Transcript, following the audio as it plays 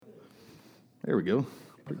There we go.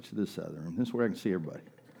 Preach to this side of the room. This is where I can see everybody.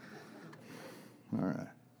 All right.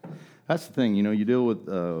 That's the thing, you deal with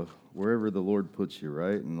wherever the Lord puts you,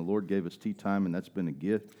 right? And the Lord gave us tea time, and that's been a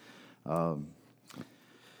gift.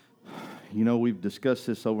 We've discussed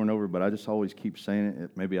this over and over, but I just always keep saying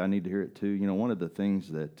it. Maybe I need to hear it too. One of the things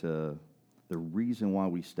that the reason why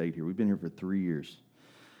we stayed here, we've been here for 3 years.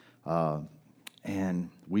 And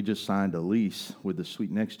we just signed a lease with the suite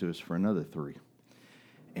next to us for another 3.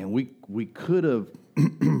 And we could have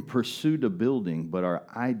pursued a building, but our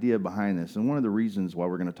idea behind this, and one of the reasons why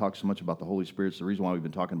we're going to talk so much about the Holy Spirit, the reason why we've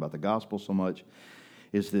been talking about the gospel so much,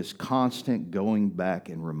 is this constant going back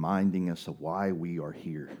and reminding us of why we are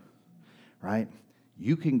here, right?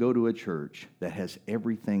 You can go to a church that has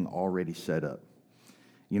everything already set up.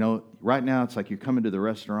 Right now it's like you're coming to the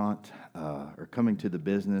restaurant or coming to the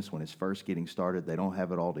business when it's first getting started. They don't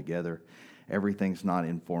have it all together. Everything's not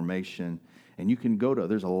in formation. And you can go to,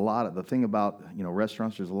 there's a lot of, the thing about,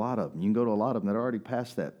 restaurants, there's a lot of them. You can go to a lot of them that are already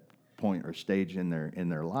past that point or stage in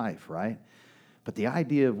their life, right? But the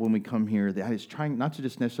idea of when we come here, the idea is trying not to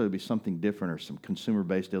just necessarily be something different or some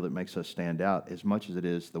consumer-based deal that makes us stand out as much as it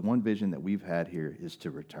is the one vision that we've had here is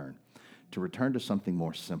to return to something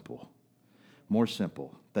more simple,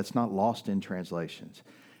 that's not lost in translations.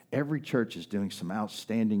 Every church is doing some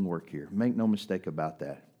outstanding work here. Make no mistake about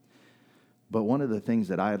that. But one of the things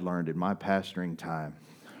that I had learned in my pastoring time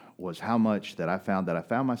was how much that I found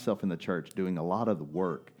myself in the church doing a lot of the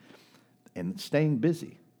work and staying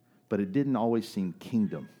busy, but it didn't always seem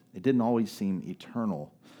kingdom. It didn't always seem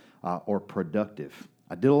eternal or productive.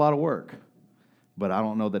 I did a lot of work, but I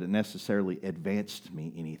don't know that it necessarily advanced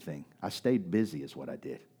me anything. I stayed busy is what I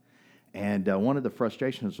did. And one of the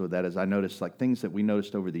frustrations with that is I noticed things that we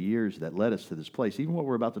noticed over the years that led us to this place, even what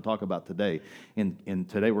we're about to talk about today. And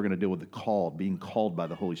today we're going to deal with the called, being called by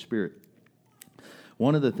the Holy Spirit.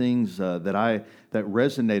 One of the things that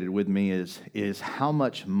resonated with me is how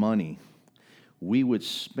much money we would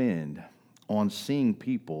spend on seeing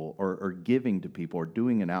people or giving to people or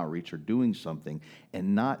doing an outreach or doing something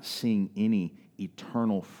and not seeing any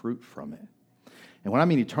eternal fruit from it. And when I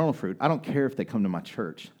mean eternal fruit, I don't care if they come to my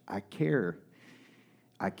church. I care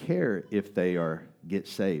if they get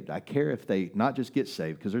saved. I care if they not just get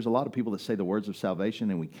saved, because there's a lot of people that say the words of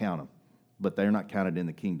salvation and we count them, but they're not counted in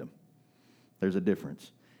the kingdom. There's a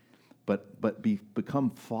difference. But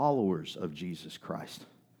become followers of Jesus Christ,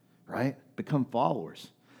 right? Become followers.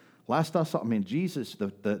 Last I saw, Jesus,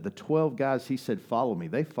 the 12 guys, he said, follow me.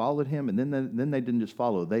 They followed him, and then they didn't just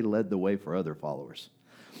follow. They led the way for other followers.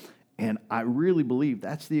 And I really believe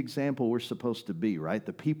that's the example we're supposed to be, right?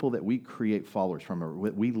 The people that we create followers from, or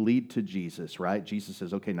we lead to Jesus, right? Jesus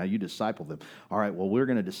says, okay, now you disciple them. All right, well, we're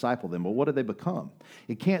going to disciple them. But what do they become?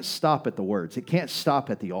 It can't stop at the words. It can't stop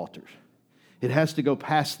at the altars. It has to go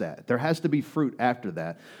past that. There has to be fruit after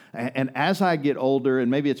that. And as I get older, and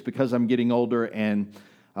maybe it's because I'm getting older and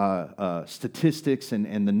statistics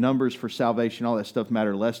and the numbers for salvation, all that stuff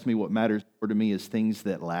matter less to me. What matters more to me is things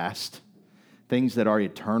that last, things that are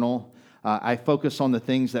eternal. I focus on the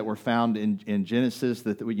things that were found in Genesis,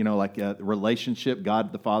 that relationship,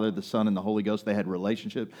 God the Father, the Son, and the Holy Ghost, they had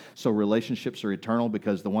relationship. So relationships are eternal,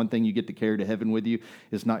 because the one thing you get to carry to heaven with you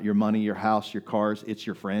is not your money, your house, your cars, it's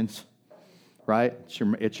your friends, right?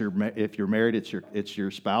 If you're married, it's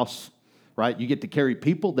your spouse, right? You get to carry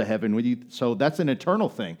people to heaven with you, so that's an eternal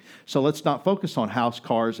thing. So let's not focus on house,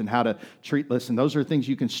 cars, and how to treat. Listen, those are things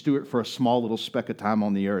you can steward for a small little speck of time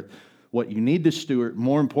on the earth. What you need to steward,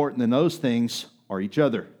 more important than those things, are each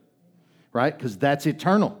other, right? Because that's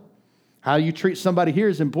eternal. How you treat somebody here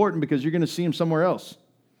is important, because you're going to see them somewhere else,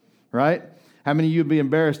 right? How many of you would be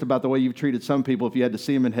embarrassed about the way you've treated some people if you had to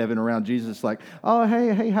see them in heaven around Jesus, like, oh,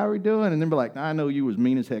 hey, how are we doing? And then be like, I know you was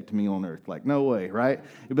mean as heck to me on earth. Like, no way, right?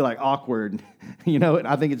 It'd be like awkward. And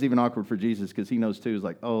I think it's even awkward for Jesus, because he knows too. He's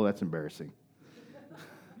like, oh, that's embarrassing.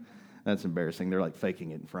 That's embarrassing. They're like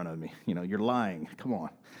faking it in front of me. You're lying. Come on.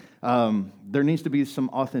 There needs to be some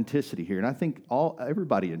authenticity here. And I think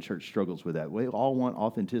everybody in church struggles with that. We all want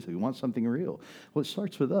authenticity. We want something real. Well, it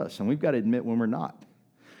starts with us, and we've got to admit when we're not.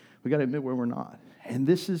 We've got to admit when we're not. And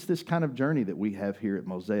this is this kind of journey that we have here at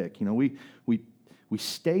Mosaic. We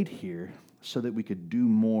stayed here so that we could do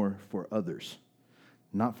more for others,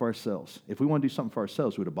 not for ourselves. If we want to do something for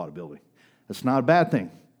ourselves, we would have bought a building. That's not a bad thing.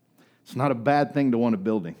 It's not a bad thing to want a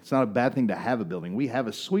building. It's not a bad thing to have a building. We have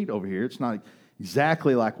a suite over here. It's not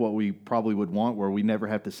exactly like what we probably would want, where we never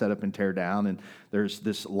have to set up and tear down, and there's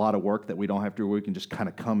this lot of work that we don't have to do, where we can just kind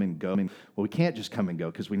of come and go. Well, we can't just come and go,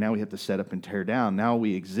 because we have to set up and tear down. Now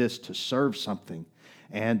we exist to serve something,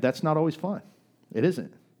 and that's not always fun. It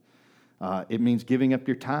isn't. It means giving up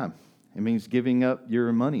your time. It means giving up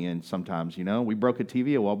your money. And sometimes, we broke a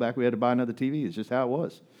TV a while back. We had to buy another TV. It's just how it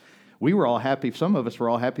was. We were all happy. Some of us were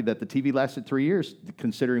all happy that the TV lasted 3 years,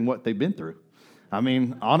 considering what they've been through. I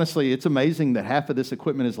mean, honestly, it's amazing that half of this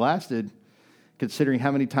equipment has lasted, considering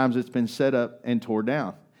how many times it's been set up and tore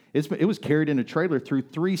down. It was carried in a trailer through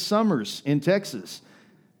 3 summers in Texas.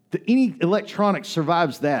 Any electronics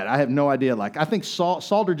survives that? I have no idea. Like, I think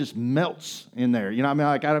solder just melts in there.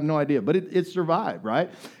 I have no idea. But it survived, right?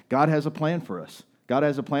 God has a plan for us. God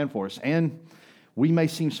has a plan for us. And we may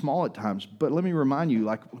seem small at times, but let me remind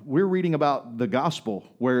you, we're reading about the gospel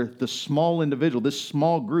where the small individual, this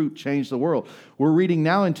small group changed the world. We're reading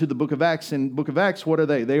now into the book of Acts. In the book of Acts, what are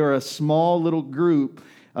they? They are a small little group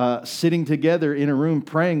sitting together in a room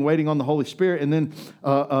praying, waiting on the Holy Spirit, and then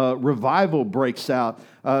revival breaks out.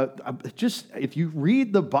 If you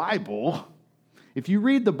read the Bible,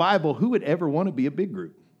 who would ever want to be a big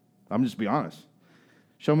group? I'm just be honest.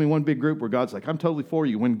 Show me one big group where God's like, I'm totally for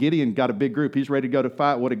you. When Gideon got a big group, he's ready to go to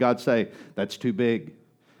fight. What did God say? That's too big.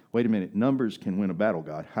 Wait a minute. Numbers can win a battle,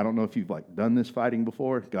 God. I don't know if you've done this fighting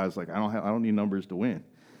before. God's like, I don't need numbers to win.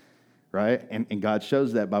 Right? And God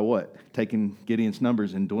shows that by what? Taking Gideon's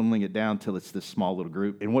numbers and dwindling it down till it's this small little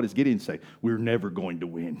group. And what does Gideon say? We're never going to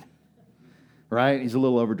win. Right? He's a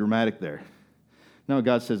little over dramatic there. No,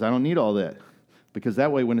 God says, I don't need all that. Because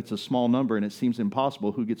that way, when it's a small number and it seems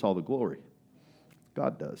impossible, who gets all the glory?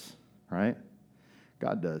 God does, right?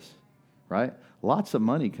 God does, right? Lots of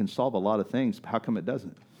money can solve a lot of things. How come it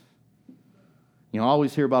doesn't? I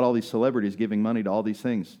always hear about all these celebrities giving money to all these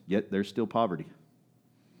things, yet there's still poverty.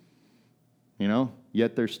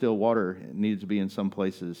 Yet there's still water it needs to be in some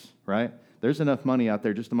places, right? There's enough money out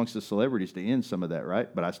there just amongst the celebrities to end some of that, right?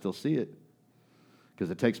 But I still see it because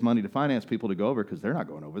it takes money to finance people to go over because they're not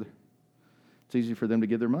going over there. It's easy for them to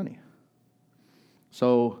give their money.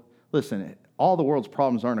 So, listen, all the world's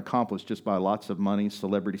problems aren't accomplished just by lots of money,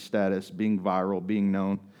 celebrity status, being viral, being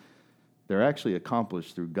known. They're actually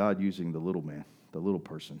accomplished through God using the little man, the little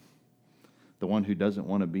person, the one who doesn't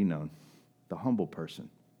want to be known, the humble person.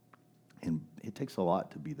 And it takes a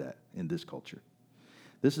lot to be that in this culture.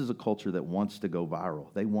 This is a culture that wants to go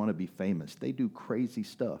viral. They want to be famous. They do crazy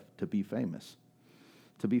stuff to be famous.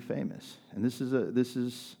 To be famous. And this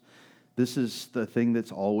is the thing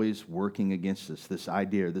that's always working against us, this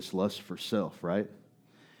idea, this lust for self, right?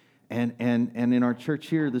 And in our church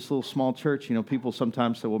here, this little small church, people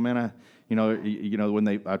sometimes say, well, man,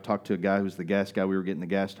 I talked to a guy who's the gas guy. We were getting the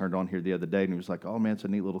gas turned on here the other day, and he was like, oh, man, it's a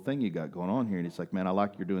neat little thing you got going on here. And he's like, man, I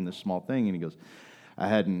like you're doing this small thing. And he goes, I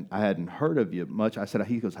hadn't heard of you much.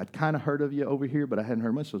 He goes, I'd kind of heard of you over here, but I hadn't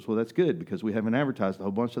heard much. I said, well, that's good because we haven't advertised a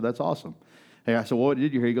whole bunch, so that's awesome. Hey, I said, well, what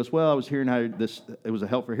did you hear? He goes, well, I was hearing how it was a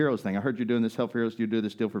Help for Heroes thing. I heard you're doing this Help for Heroes. You do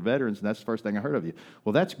this deal for veterans, and that's the first thing I heard of you.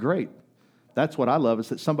 Well, that's great. That's what I love is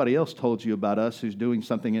that somebody else told you about us who's doing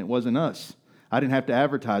something and it wasn't us. I didn't have to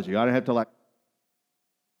advertise you. I didn't have to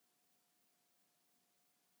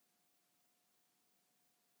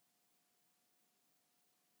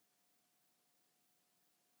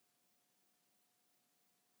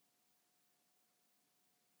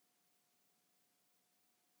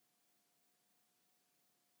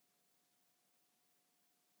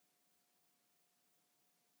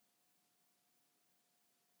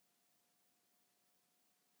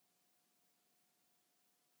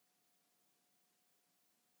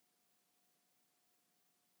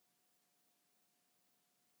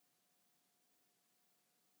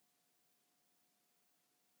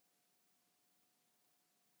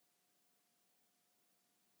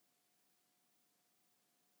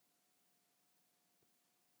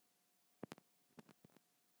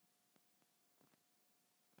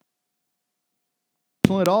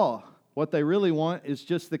at all. What they really want is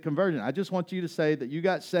just the conversion. I just want you to say that you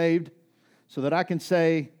got saved so that I can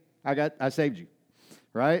say I saved you,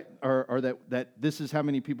 right? Or that this is how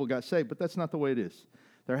many people got saved. But that's not the way it is.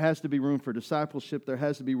 There has to be room for discipleship. There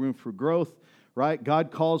has to be room for growth, right?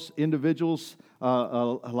 God calls individuals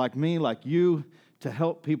like me, like you, to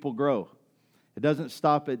help people grow. It doesn't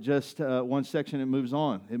stop at just one section. It moves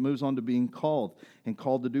on. It moves on to being called. And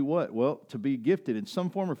called to do what? Well, to be gifted. In some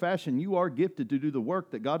form or fashion, you are gifted to do the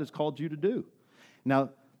work that God has called you to do.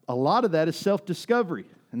 Now, a lot of that is self-discovery.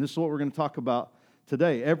 And this is what we're going to talk about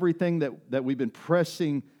today. Everything that we've been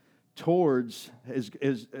pressing towards is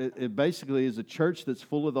basically is a church that's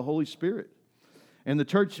full of the Holy Spirit. And the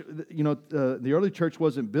church, the early church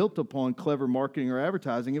wasn't built upon clever marketing or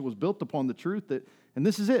advertising. It was built upon the truth that, and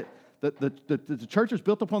this is it, the church was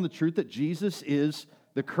built upon the truth that Jesus is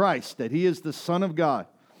the Christ, that He is the Son of God.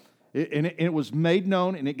 It was made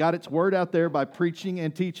known, and it got its word out there by preaching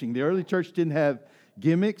and teaching. The early church didn't have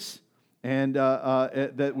gimmicks. and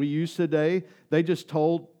that we use today. They just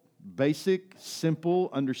told basic, simple,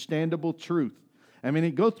 understandable truth. I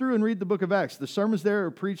mean, go through and read the book of Acts. The sermons there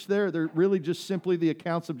are preached there. They're really just simply the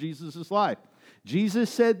accounts of Jesus' life.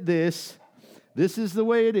 Jesus said this. This is the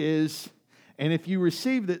way it is. And if you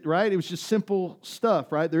received it, right, it was just simple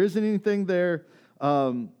stuff, right? There isn't anything there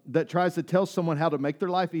that tries to tell someone how to make their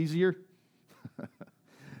life easier.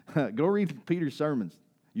 Go read Peter's sermons.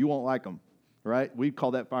 You won't like them, right? We'd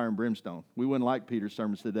call that fire and brimstone. We wouldn't like Peter's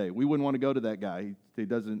sermons today. We wouldn't want to go to that guy. He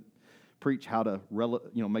doesn't preach how to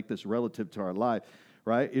make this relative to our life,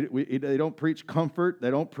 right? They don't preach comfort.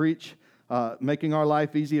 They don't preach making our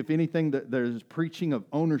life easy. If anything, there's preaching of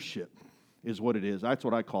ownership is what it is. That's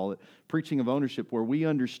what I call it, preaching of ownership, where we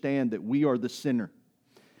understand that we are the sinner.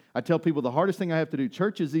 I tell people the hardest thing I have to do,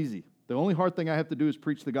 church is easy. The only hard thing I have to do is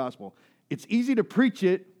preach the gospel. It's easy to preach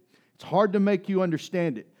it. It's hard to make you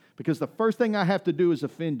understand it, because the first thing I have to do is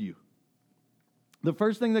offend you. The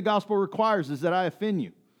first thing the gospel requires is that I offend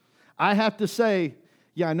you. I have to say,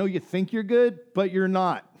 yeah, I know you think you're good, but you're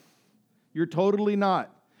not. You're totally not.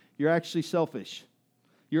 You're actually selfish.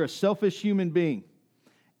 You're a selfish human being,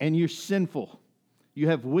 and you're sinful. You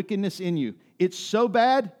have wickedness in you. It's so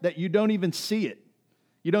bad that you don't even see it.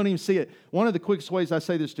 You don't even see it. One of the quickest ways I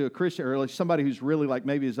say this to a Christian, or like somebody who's really like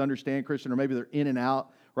maybe is understand Christian, or maybe they're in and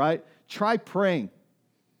out, right? Try praying.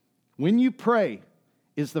 When you pray,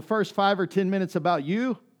 is the first 5 or 10 minutes about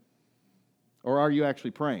you, or are you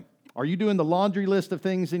actually praying? Are you doing the laundry list of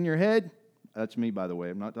things in your head? That's me, by the way.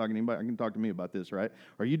 I'm not talking to anybody. I can talk to me about this, right?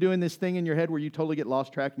 Are you doing this thing in your head where you totally get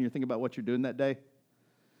lost track and you're thinking about what you're doing that day?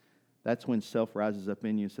 That's when self rises up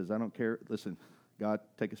in you and says, I don't care. Listen, God,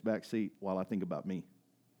 take us back seat while I think about me.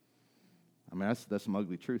 I mean, that's some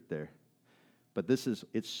ugly truth there. But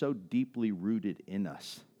it's so deeply rooted in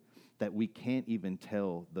us that we can't even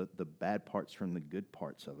tell the bad parts from the good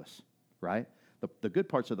parts of us, right? The good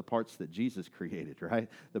parts are the parts that Jesus created, right?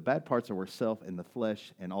 The bad parts are where self and the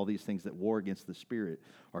flesh and all these things that war against the spirit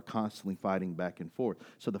are constantly fighting back and forth.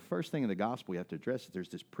 So the first thing in the gospel we have to address is there's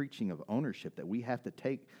this preaching of ownership, that we have to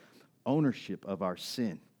take ownership of our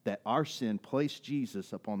sin, that our sin placed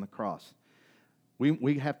Jesus up on the cross.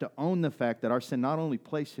 We have to own the fact that our sin not only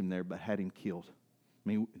placed him there, but had him killed. I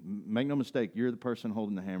mean, make no mistake, you're the person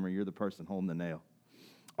holding the hammer, you're the person holding the nail.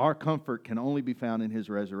 Our comfort can only be found in his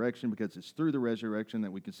resurrection, because it's through the resurrection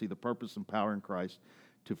that we can see the purpose and power in Christ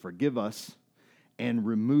to forgive us and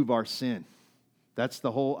remove our sin. That's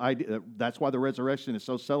the whole idea. That's why the resurrection is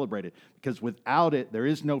so celebrated, because without it, there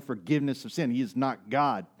is no forgiveness of sin. He is not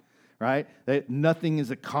God, right? Nothing is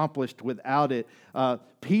accomplished without it.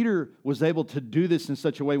 Peter was able to do this in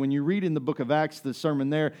such a way. When you read in the book of Acts, the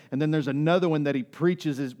sermon there, and then there's another one that he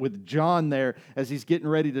preaches with John there as he's getting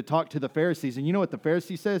ready to talk to the Pharisees. And you know what the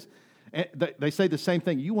Pharisee says? They say the same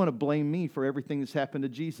thing. You want to blame me for everything that's happened to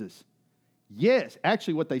Jesus. Yes.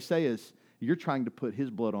 Actually, what they say is, you're trying to put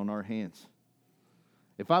his blood on our hands.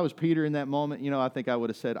 If I was Peter in that moment, I think I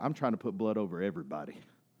would have said, I'm trying to put blood over everybody,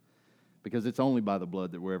 because it's only by the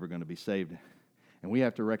blood that we're ever going to be saved. And we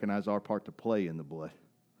have to recognize our part to play in the blood.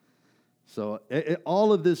 So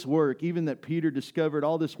all of this work, even that Peter discovered,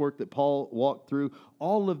 all this work that Paul walked through,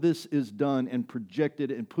 all of this is done and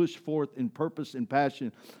projected and pushed forth in purpose and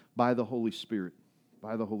passion by the Holy Spirit.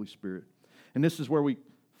 By the Holy Spirit. And this is where we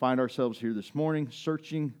find ourselves here this morning,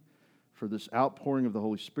 searching for this outpouring of the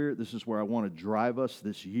Holy Spirit. This is where I want to drive us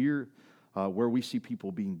this year, where we see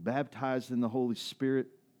people being baptized in the Holy Spirit,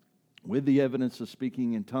 with the evidence of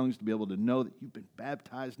speaking in tongues, to be able to know that you've been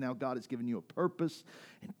baptized. Now God has given you a purpose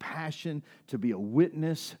and passion to be a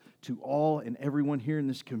witness to all and everyone here in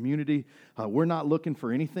this community. We're not looking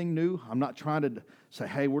for anything new. I'm not trying to say,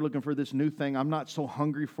 hey, we're looking for this new thing. I'm not so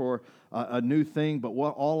hungry for a new thing, but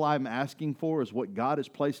all I'm asking for is what God has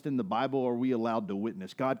placed in the Bible. Are we allowed to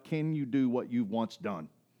witness? God, can you do what you've once done?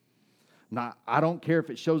 Now, I don't care if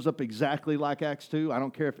it shows up exactly like Acts 2. I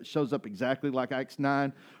don't care if it shows up exactly like Acts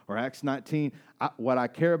 9 or Acts 19. What I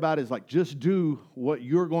care about is just do what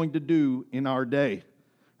you're going to do in our day,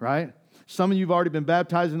 right? Some of you have already been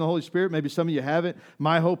baptized in the Holy Spirit. Maybe some of you haven't.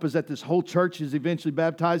 My hope is that this whole church is eventually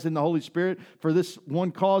baptized in the Holy Spirit for this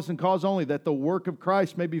one cause and cause only, that the work of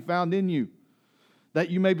Christ may be found in you. That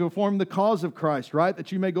you may perform the cause of Christ, right?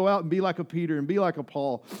 That you may go out and be like a Peter and be like a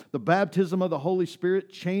Paul. The baptism of the Holy Spirit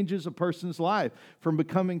changes a person's life from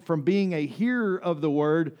being a hearer of the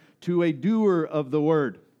word to a doer of the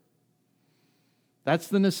word. That's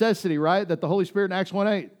the necessity, right? That the Holy Spirit in Acts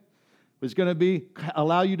 1:8 is going to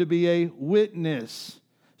allow you to be a witness.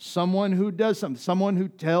 Someone who does something. Someone who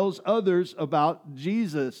tells others about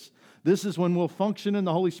Jesus. This is when we'll function in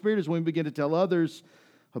the Holy Spirit, is when we begin to tell others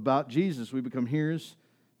about Jesus. We become hearers,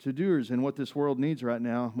 to doers. And what this world needs right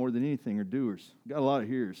now, more than anything, are doers. We've got a lot of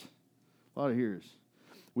hearers. A lot of hearers.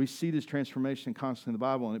 We see this transformation constantly in the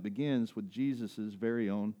Bible, and it begins with Jesus' very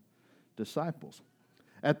own disciples.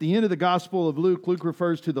 At the end of the Gospel of Luke, Luke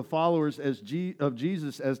refers to the followers of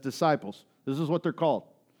Jesus as disciples. This is what they're called,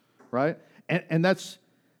 right? And that's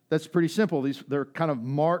pretty simple. They're kind of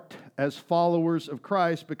marked as followers of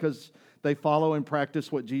Christ because they follow and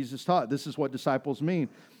practice what Jesus taught. This is what disciples mean.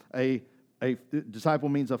 A disciple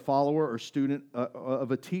means a follower or student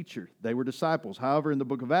of a teacher. They were disciples. However, in the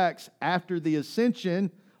book of Acts, after the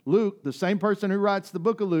ascension, Luke, the same person who writes the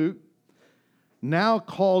book of Luke, now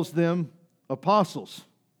calls them apostles.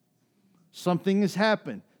 Something has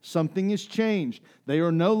happened. Something has changed. They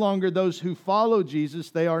are no longer those who follow Jesus.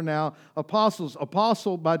 They are now apostles.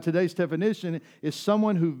 Apostle, by today's definition, is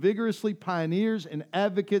someone who vigorously pioneers and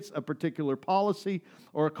advocates a particular policy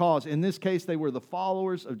or a cause. In this case, they were the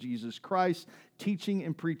followers of Jesus Christ, teaching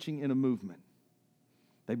and preaching in a movement.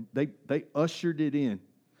 They ushered it in.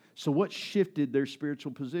 So what shifted their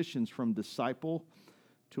spiritual positions from disciple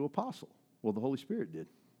to apostle? Well, the Holy Spirit did.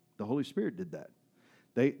 The Holy Spirit did that.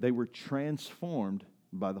 They were transformed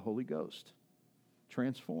by the Holy Ghost.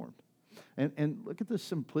 Transformed. And look at the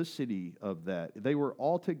simplicity of that. They were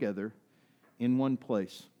all together in one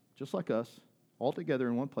place, just like us, all together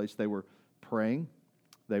in one place. They were praying.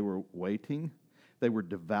 They were waiting. They were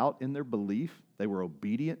devout in their belief. They were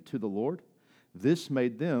obedient to the Lord. This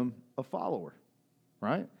made them a follower,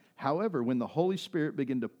 right? However, when the Holy Spirit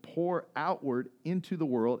began to pour outward into the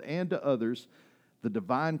world and to others, the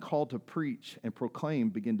divine call to preach and proclaim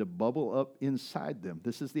began to bubble up inside them.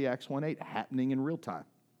 This is the Acts 1:8 happening in real time.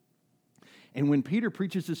 And when Peter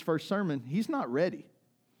preaches his first sermon, he's not ready.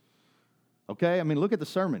 Okay? I mean, look at the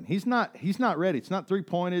sermon. He's not ready. It's not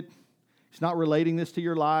three-pointed. He's not relating this to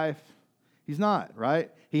your life. He's not,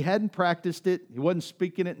 right? He hadn't practiced it. He wasn't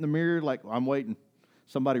speaking it in the mirror like, I'm waiting.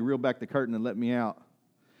 Somebody reel back the curtain and let me out.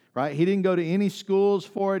 Right? He didn't go to any schools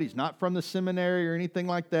for it. He's not from the seminary or anything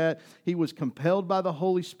like that. He was compelled by the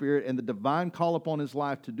Holy Spirit and the divine call upon his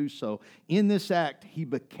life to do so. In this act, he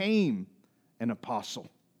became an apostle.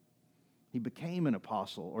 He became an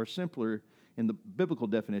apostle, or simpler, in the biblical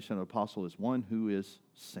definition of apostle, is one who is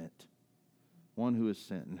sent. One who is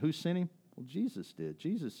sent. And who sent him? Well, Jesus did.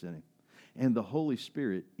 Jesus sent him. And the Holy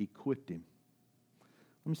Spirit equipped him.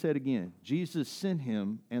 Let me say it again. Jesus sent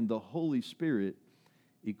him, and the Holy Spirit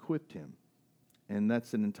equipped him. And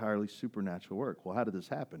that's an entirely supernatural work. Well, how did this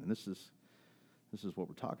happen? And this is what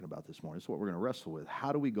we're talking about this morning. This is what we're going to wrestle with.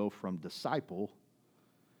 How do we go from disciple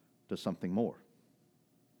to something more?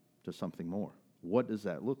 To something more. What does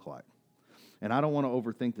that look like? And I don't want to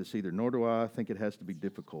overthink this either, nor do I think it has to be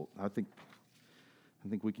difficult. I think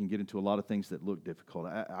we can get into a lot of things that look difficult.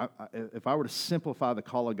 If I were to simplify the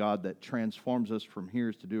call of God that transforms us from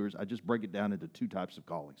hearers to doers, I just break it down into two types of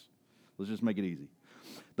callings. Let's just make it easy.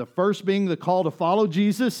 The first being the call to follow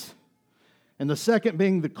Jesus, and the second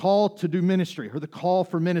being the call to do ministry, or the call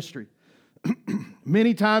for ministry.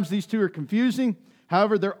 Many times these two are confusing.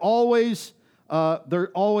 However, there always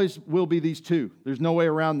will be these two. There's no way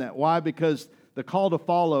around that. Why? Because the call to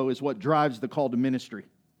follow is what drives the call to ministry.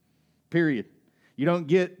 Period.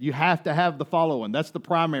 You have to have the following. That's the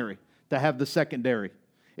primary to have the secondary.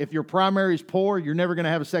 If your primary is poor, you're never going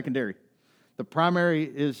to have a secondary. The primary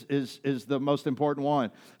is the most important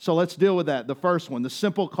one. So let's deal with that. The first one, the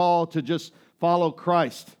simple call to just follow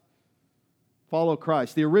Christ. Follow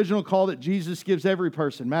Christ. The original call that Jesus gives every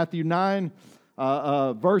person. Matthew 9,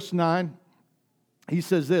 verse 9, he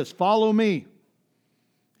says this, follow me.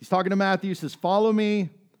 He's talking to Matthew. He says, follow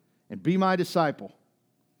me and be my disciple.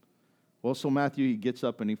 Well, so Matthew, he gets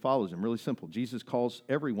up and he follows him. Really simple. Jesus calls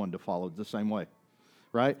everyone to follow the same way.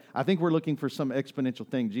 Right? I think we're looking for some exponential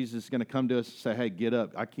thing. Jesus is going to come to us and say, hey, get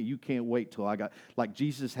up. You can't wait till like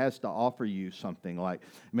Jesus has to offer you something like,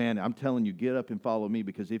 man, I'm telling you, get up and follow me,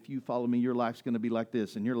 because if you follow me, your life's going to be like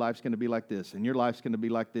this, and your life's going to be like this, and your life's going to be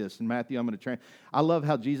like this. And Matthew, I'm going to train. I love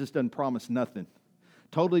how Jesus doesn't promise nothing.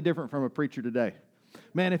 Totally different from a preacher today.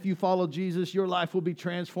 Man, if you follow Jesus, your life will be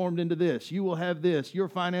transformed into this. You will have this. Your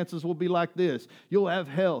finances will be like this. You'll have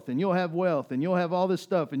health, and you'll have wealth, and you'll have all this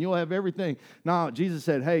stuff, and you'll have everything. No, Jesus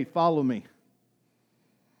said, hey, follow me.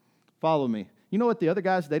 Follow me. You know what? The other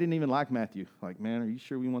guys, they didn't even like Matthew. Like, man, are you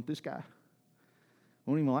sure we want this guy?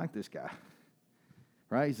 We don't even like this guy.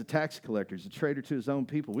 Right? He's a tax collector. He's a traitor to his own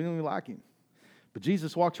people. We don't even like him. But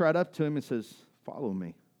Jesus walks right up to him and says, follow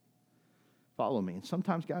me. Follow me. And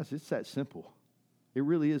sometimes, guys, it's that simple. It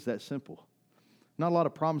really is that simple. Not a lot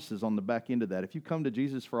of promises on the back end of that. If you come to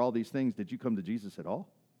Jesus for all these things, did you come to Jesus at all?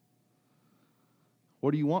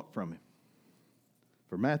 What do you want from him?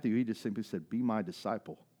 For Matthew, he just simply said, be my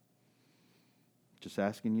disciple. Just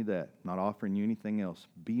asking you that, not offering you anything else.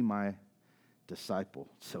 Be my disciple.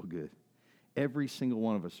 So good. Every single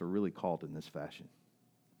one of us are really called in this fashion.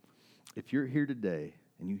 If you're here today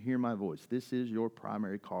and you hear my voice, this is your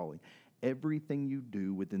primary calling. Everything you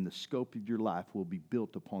do within the scope of your life will be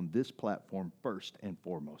built upon this platform first and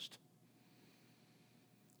foremost.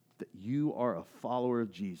 That you are a follower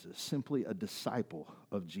of Jesus, simply a disciple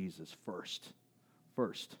of Jesus first.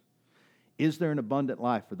 First. Is there an abundant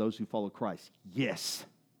life for those who follow Christ? Yes.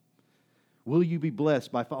 Will you be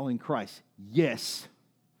blessed by following Christ? Yes.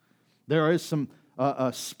 There is some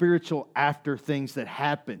spiritual after things that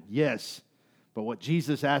happen. Yes. But what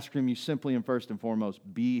Jesus asked from you simply and first and foremost,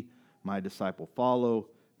 be my disciple. Follow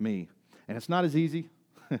me. And it's not as easy.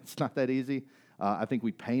 It's not that easy. I think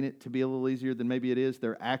we paint it to be a little easier than maybe it is.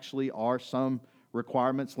 There actually are some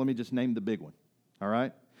requirements. Let me just name the big one. All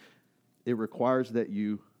right? It requires that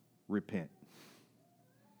you repent.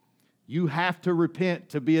 You have to repent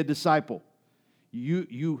to be a disciple.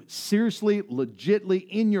 You seriously, legitly,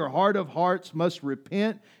 in your heart of hearts must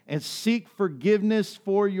repent and seek forgiveness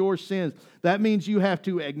for your sins. That means you have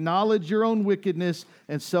to acknowledge your own wickedness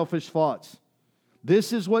and selfish thoughts.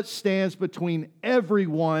 This is what stands between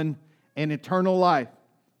everyone and eternal life.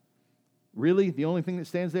 Really, the only thing that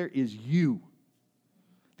stands there is you.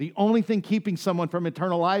 The only thing keeping someone from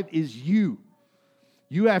eternal life is you.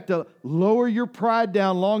 You have to lower your pride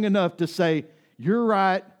down long enough to say, you're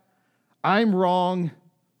right, I'm wrong,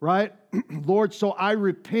 right? Lord, so I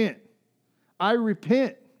repent. I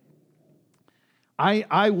repent.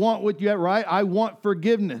 I want what you have, right? I want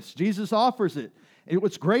forgiveness. Jesus offers it. And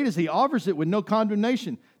what's great is he offers it with no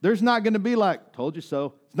condemnation. There's not going to be like, told you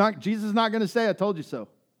so. Jesus is not going to say, I told you so.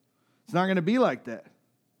 It's not going to be like that.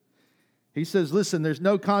 He says, listen, there's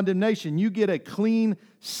no condemnation. You get a clean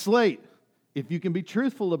slate. If you can be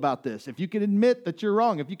truthful about this, if you can admit that you're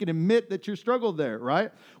wrong, if you can admit that you're struggled there,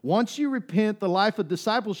 right? Once you repent, the life of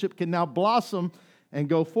discipleship can now blossom and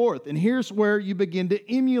go forth. And here's where you begin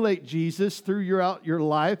to emulate Jesus throughout your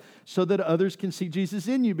life so that others can see Jesus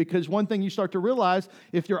in you. Because one thing you start to realize,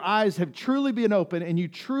 if your eyes have truly been open and you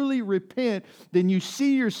truly repent, then you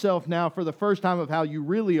see yourself now for the first time of how you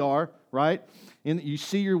really are, right? And you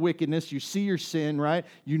see your wickedness, you see your sin, right?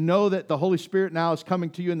 You know that the Holy Spirit now is coming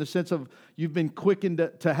to you in the sense of you've been quickened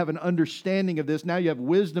to have an understanding of this. Now you have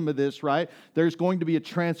wisdom of this, right? There's going to be a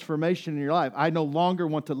transformation in your life. I no longer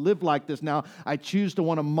want to live like this now. I choose to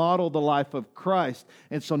want to model the life of Christ.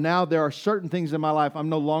 And so now there are certain things in my life I'm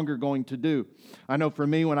no longer going to do. I know for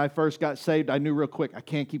me, when I first got saved, I knew real quick, I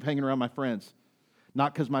can't keep hanging around my friends.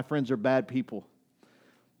 Not because my friends are bad people,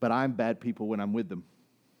 but I'm bad people when I'm with them.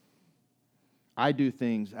 I do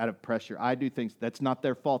things out of pressure. I do things, that's not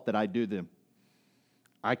their fault that I do them.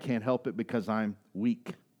 I can't help it because I'm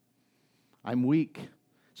weak. I'm weak.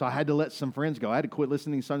 So I had to let some friends go. I had to quit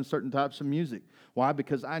listening to certain types of music. Why?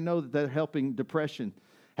 Because I know that they're helping depression.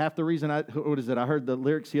 Half the reason I heard the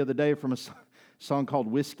lyrics the other day from a song called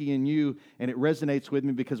Whiskey and You, and it resonates with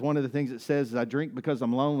me because one of the things it says is I drink because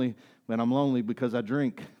I'm lonely, but I'm lonely because I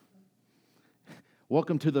drink.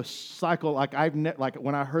 Welcome to the cycle. Like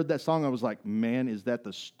when I heard that song, I was like, man, is that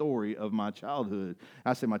the story of my childhood?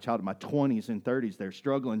 I say my childhood, my 20s and 30s. They're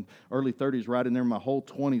struggling, early 30s, right in there. My whole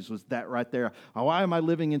 20s was that right there. Why am I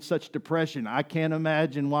living in such depression? I can't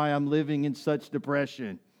imagine why I'm living in such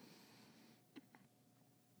depression.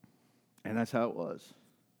 And that's how it was.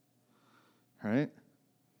 All right?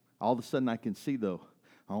 All of a sudden I can see, though,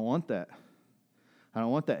 I don't want that. I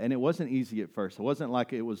don't want that. And it wasn't easy at first. It wasn't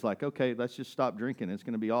like it was like, okay, let's just stop drinking. It's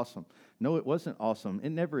going to be awesome. No, it wasn't awesome.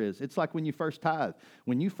 It never is. It's like when you first tithe.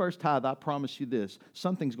 When you first tithe, I promise you this,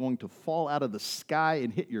 something's going to fall out of the sky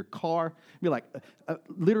and hit your car. Be like,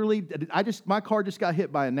 literally, my car just got hit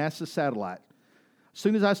by a NASA satellite. As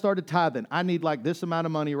soon as I started tithing, I need like this amount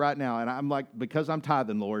of money right now. And I'm like, because I'm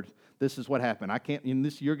tithing, Lord, this is what happened. I can't, in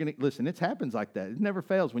this, you're going to, listen, it happens like that. It never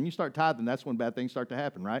fails. When you start tithing, that's when bad things start to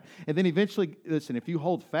happen, right? And then eventually, listen, if you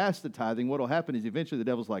hold fast to tithing, what will happen is eventually the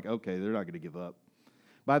devil's like, okay, they're not going to give up.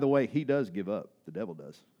 By the way, he does give up. The devil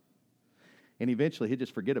does. And eventually, he'll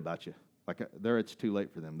just forget about you. Like, it's too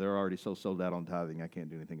late for them. They're already so sold out on tithing, I can't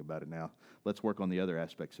do anything about it now. Let's work on the other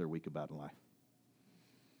aspects they're weak about in life.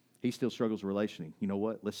 He still struggles relationally. You know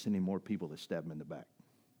what? Let's send him more people that stab him in the back.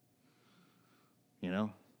 You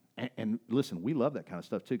know? And listen, we love that kind of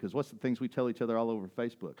stuff too, because what's the things we tell each other all over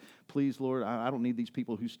Facebook? Please, Lord, I don't need these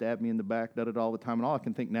people who stab me in the back, all the time. And all I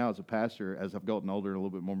can think now as a pastor, as I've gotten older and a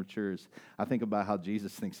little bit more mature, is I think about how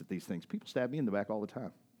Jesus thinks of these things. People stab me in the back all the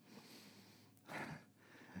time.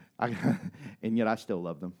 And yet I still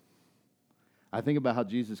love them. I think about how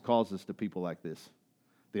Jesus calls us to people like this.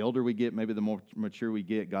 The older we get, maybe the more mature we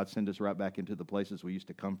get, God sends us right back into the places we used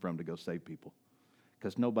to come from to go save people.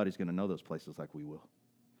 Because nobody's going to know those places like we will.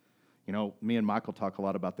 You know, me and Michael talk a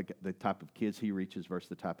lot about the type of kids he reaches versus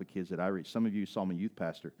the type of kids that I reach. Some of you saw me youth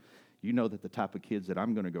pastor. You know that the type of kids that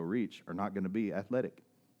I'm going to go reach are not going to be athletic.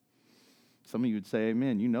 Some of you would say,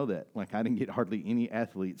 amen, you know that. Like, I didn't get hardly any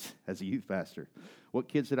athletes as a youth pastor. What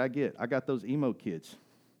kids did I get? I got those emo kids.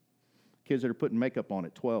 Kids that are putting makeup on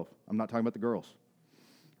at 12. I'm not talking about the girls,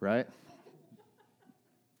 right?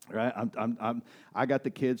 Right? I got the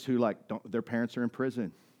kids who, like, their parents are in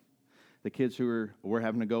prison. The kids who we're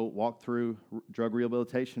having to go walk through drug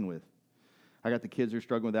rehabilitation with. I got the kids who are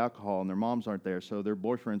struggling with alcohol and their moms aren't there, so their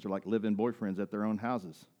boyfriends are like live-in boyfriends at their own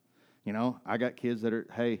houses. You know, I got kids that are,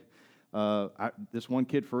 hey, this one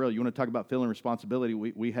kid, for real, you want to talk about feeling responsibility,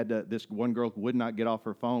 we had to, this one girl would not get off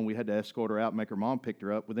her phone. We had to escort her out, make her mom pick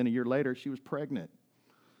her up. Within a year later, she was pregnant.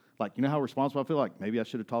 Like, you know how responsible I feel? Like, maybe I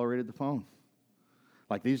should have tolerated the phone.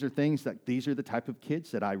 Like, these are the type of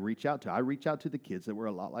kids that I reach out to. I reach out to the kids that were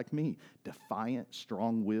a lot like me, defiant,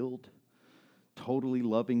 strong-willed, totally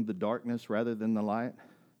loving the darkness rather than the light.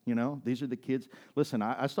 You know, these are the kids. Listen,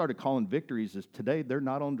 I started calling victories as today they're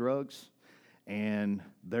not on drugs and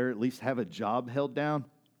they're at least have a job held down.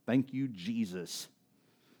 Thank you, Jesus.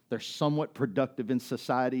 They're somewhat productive in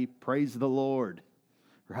society. Praise the Lord,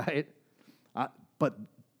 right?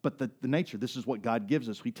 But the nature, this is what God gives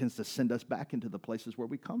us. He tends to send us back into the places where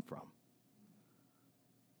we come from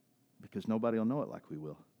because nobody will know it like we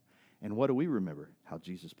will. And what do we remember? How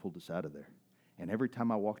Jesus pulled us out of there. And every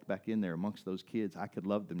time I walked back in there amongst those kids, I could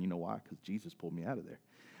love them. You know why? Because Jesus pulled me out of there.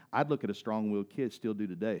 I'd look at a strong-willed kid, still do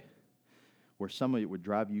today, where some of it would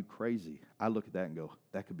drive you crazy. I look at that and go,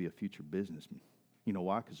 that could be a future businessman. You know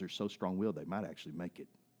why? Because they're so strong-willed, they might actually make it.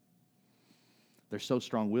 They're so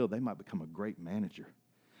strong-willed, they might become a great manager.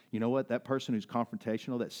 You know what? That person who's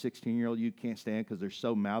confrontational, that 16-year-old you can't stand because they're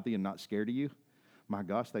so mouthy and not scared of you, my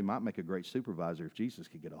gosh, they might make a great supervisor if Jesus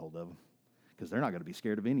could get a hold of them because they're not going to be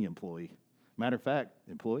scared of any employee. Matter of fact,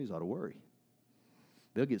 employees ought to worry.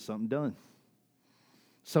 They'll get something done.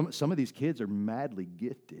 Some of these kids are madly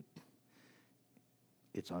gifted.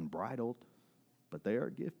 It's unbridled, but they are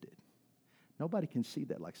gifted. Nobody can see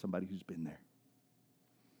that like somebody who's been there.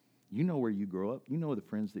 You know where you grow up. You know the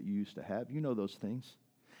friends that you used to have. You know those things.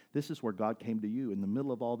 This is where God came to you. In the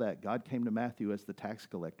middle of all that, God came to Matthew as the tax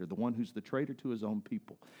collector, the one who's the traitor to his own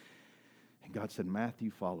people. And God said,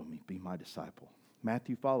 Matthew, follow me. Be my disciple.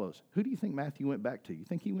 Matthew follows. Who do you think Matthew went back to? You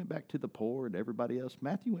think he went back to the poor and everybody else?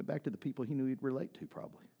 Matthew went back to the people he knew he'd relate to,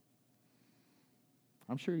 probably.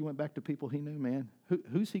 I'm sure he went back to people he knew, man.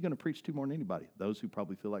 Who's he going to preach to more than anybody? Those who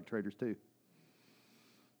probably feel like traitors too.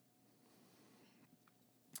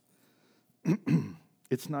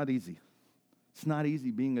 It's not easy. It's not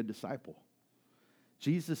easy being a disciple.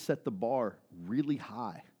 Jesus set the bar really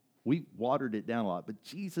high. We watered it down a lot, but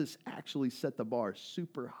Jesus actually set the bar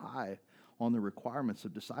super high on the requirements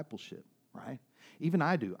of discipleship, right? Even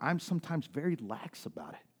I do. I'm sometimes very lax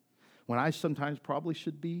about it, when I sometimes probably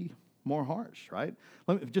should be more harsh, right?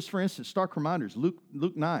 Just for instance, stark reminders, Luke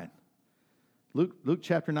 9. Luke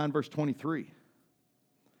chapter 9, verse 23.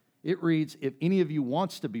 It reads, if any of you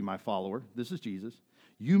wants to be my follower, this is Jesus,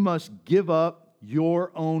 you must give up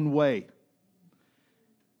your own way.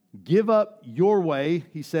 Give up your way,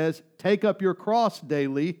 he says, take up your cross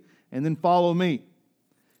daily, and then follow me.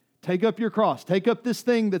 Take up your cross. Take up this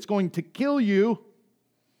thing that's going to kill you,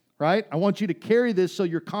 right? I want you to carry this so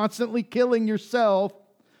you're constantly killing yourself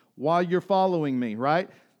while you're following me, right?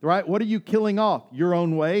 Right? What are you killing off? Your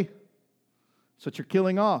own way. That's what you're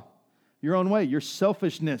killing off. Your own way. Your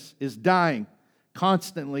selfishness is dying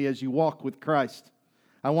constantly as you walk with Christ.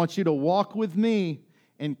 I want you to walk with me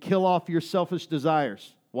and kill off your selfish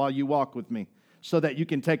desires while you walk with me so that you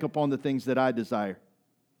can take upon the things that I desire.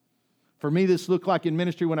 For me, this looked like in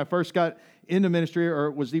ministry when I first got into ministry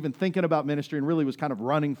or was even thinking about ministry and really was kind of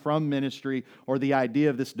running from ministry or the idea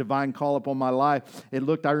of this divine call upon my life.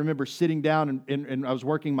 I remember sitting down and I was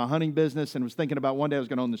working my hunting business and was thinking about one day I was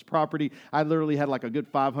going to own this property. I literally had like a good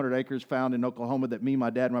 500 acres found in Oklahoma that me, my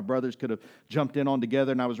dad, and my brothers could have jumped in on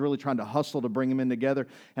together, and I was really trying to hustle to bring them in together.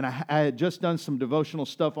 And I had just done some devotional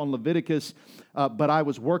stuff on Leviticus, but I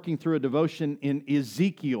was working through a devotion in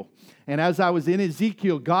Ezekiel. And as I was in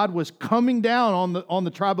Ezekiel, God was coming down on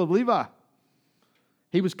the tribe of Levi.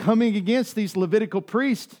 He was coming against these Levitical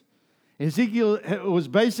priests. Ezekiel was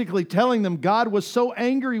basically telling them God was so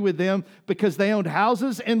angry with them because they owned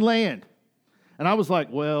houses and land. And I was like,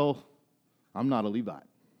 well, I'm not a Levite.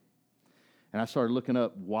 And I started looking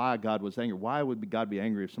up why God was angry. Why would God be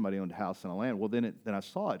angry if somebody owned a house and a land? Well, then I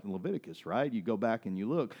saw it in Leviticus, right? You go back and you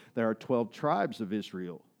look. There are 12 tribes of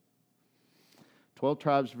Israel. 12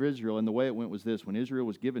 tribes of Israel, and the way it went was this. When Israel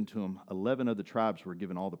was given to them, 11 of the tribes were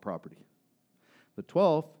given all the property. The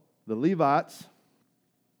 12th, the Levites,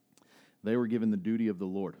 they were given the duty of the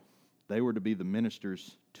Lord. They were to be the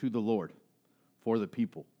ministers to the Lord for the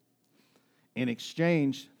people. In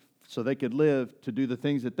exchange, so they could live to do the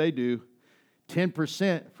things that they do,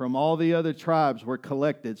 10% from all the other tribes were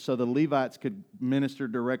collected so the Levites could minister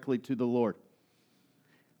directly to the Lord.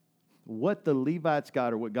 What the Levites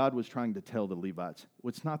got, or what God was trying to tell the Levites,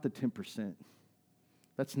 it's not the 10%.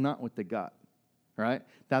 That's not what they got, right?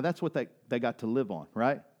 Now, that's what they got to live on,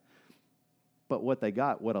 right? But what they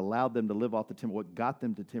got, what allowed them to live off the 10%, what got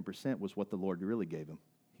them to 10% was what the Lord really gave them.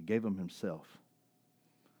 He gave them himself.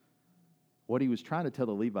 What he was trying to tell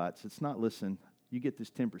the Levites, it's not, listen, you get this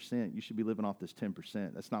 10%, you should be living off this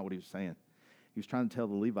 10%. That's not what he was saying. He was trying to tell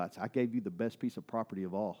the Levites, I gave you the best piece of property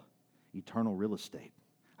of all, eternal real estate.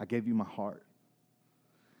 I gave you my heart.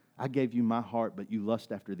 I gave you my heart, but you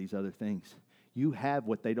lust after these other things. You have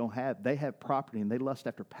what they don't have. They have property, and they lust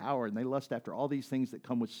after power, and they lust after all these things that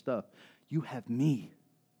come with stuff. You have me.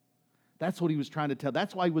 That's what he was trying to tell.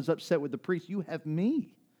 That's why he was upset with the priest. You have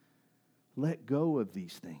me. Let go of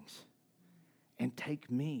these things and take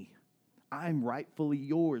me. I'm rightfully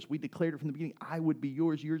yours. We declared it from the beginning. I would be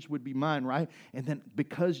yours. Yours would be mine, right? And then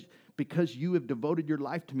because you have devoted your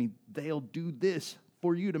life to me, they'll do this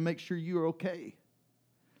for you to make sure you're okay.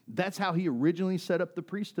 That's how he originally set up the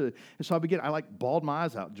priesthood. And so I bawled my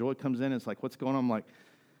eyes out. Joy comes in and it's like, what's going on? I'm like,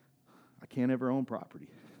 I can't ever own property.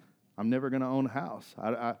 I'm never going to own a house.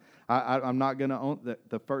 I'm not going to own.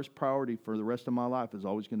 The first priority for the rest of my life is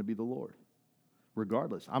always going to be the Lord.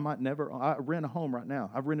 Regardless. I rent a home right now.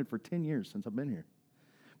 I've rented for 10 years since I've been here.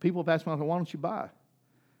 People have asked me, why don't you buy?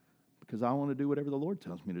 Because I want to do whatever the Lord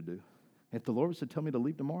tells me to do. If the Lord was to tell me to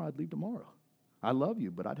leave tomorrow, I'd leave tomorrow. I love you,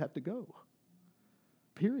 but I'd have to go.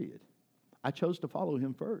 Period. I chose to follow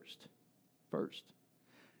him first. First.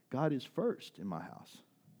 God is first in my house.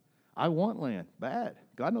 I want land. Bad.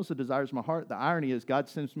 God knows the desires of my heart. The irony is God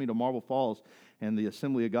sends me to Marble Falls, and the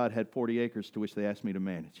Assembly of God had 40 acres to which they asked me to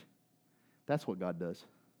manage. That's what God does.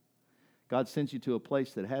 God sends you to a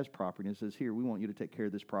place that has property and says, here, we want you to take care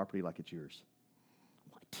of this property like it's yours.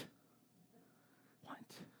 What?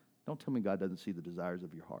 Don't tell me God doesn't see the desires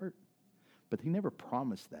of your heart. But he never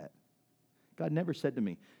promised that. God never said to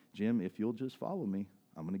me, Jim, if you'll just follow me,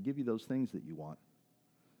 I'm going to give you those things that you want.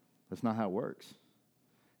 That's not how it works.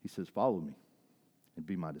 He says, follow me and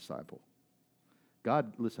be my disciple.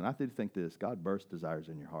 God, listen, I think this. God births desires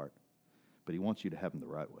in your heart, but he wants you to have them the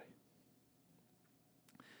right way.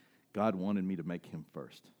 God wanted me to make him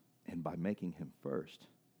first. And by making him first,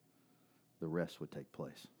 the rest would take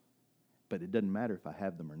place. But it doesn't matter if I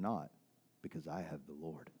have them or not, because I have the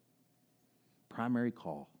Lord. Primary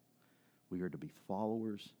call, we are to be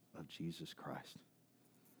followers of Jesus Christ.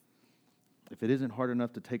 If it isn't hard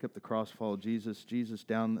enough to take up the cross, follow Jesus. Jesus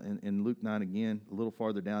down in Luke 9 again, a little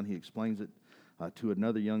farther down, he explains it to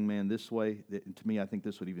another young man this way. To me, I think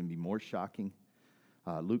this would even be more shocking.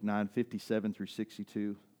 Luke 9, 57 through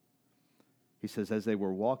 62. He says, as they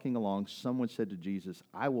were walking along, someone said to Jesus,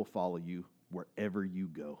 I will follow you wherever you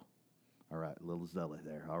go. All right, a little zealot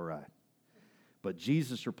there. All right. But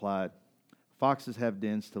Jesus replied, foxes have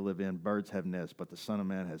dens to live in, birds have nests, but the Son of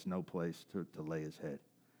Man has no place to lay his head.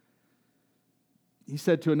 He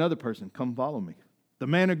said to another person, come follow me. The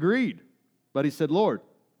man agreed, but he said, Lord,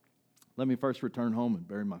 let me first return home and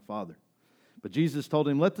bury my father. But Jesus told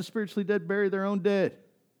him, let the spiritually dead bury their own dead.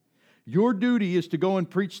 Your duty is to go and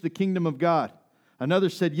preach the kingdom of God. Another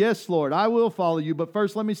said, yes, Lord, I will follow you, but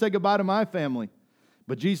first let me say goodbye to my family.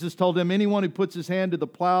 But Jesus told him, anyone who puts his hand to the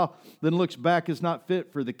plow, then looks back is not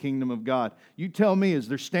fit for the kingdom of God. You tell me, is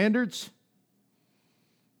there standards?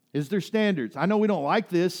 Is there standards? I know we don't like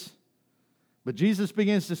this, but Jesus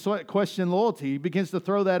begins to question loyalty. He begins to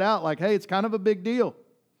throw that out like, hey, it's kind of a big deal.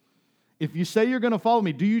 If you say you're going to follow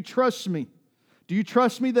me, do you trust me? Do you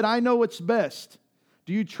trust me that I know what's best?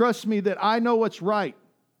 Do you trust me that I know what's right?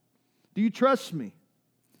 Do you trust me?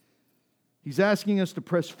 He's asking us to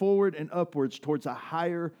press forward and upwards towards a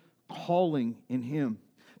higher calling in him.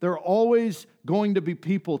 There are always going to be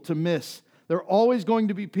people to miss. There are always going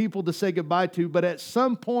to be people to say goodbye to, but at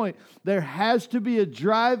some point, there has to be a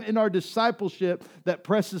drive in our discipleship that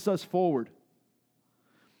presses us forward.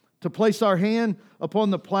 To place our hand upon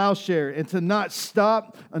the plowshare and to not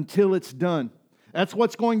stop until it's done. That's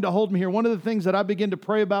what's going to hold me here. One of the things that I began to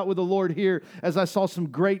pray about with the Lord here as I saw some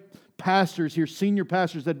great pastors here, senior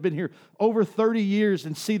pastors that have been here over 30 years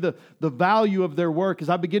and see the value of their work as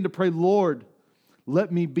I begin to pray, Lord,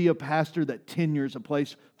 let me be a pastor that tenures a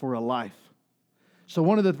place for a life. So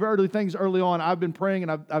one of the early things early on, I've been praying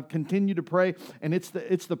and I've continued to pray, and it's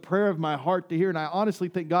the prayer of my heart to hear, and I honestly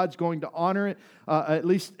think God's going to honor it, at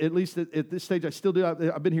least at this stage I still do.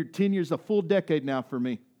 I've been here 10 years, a full decade now for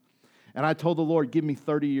me. And I told the Lord, give me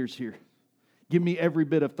 30 years here. Give me every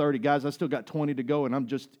bit of 30. Guys, I still got 20 to go, and I'm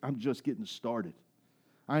just getting started.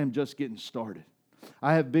 I am just getting started.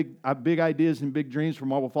 I have big ideas and big dreams for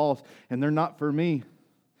Marble Falls, and they're not for me.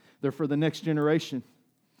 They're for the next generation.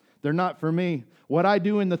 They're not for me. What I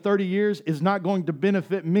do in the 30 years is not going to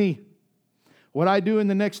benefit me. What I do in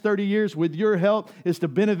the next 30 years with your help is to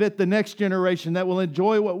benefit the next generation that will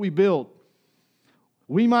enjoy what we build.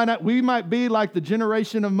 We might be like the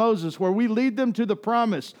generation of Moses where we lead them to the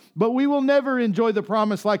promise, but we will never enjoy the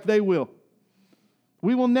promise like they will.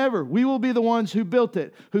 We will never. We will be the ones who built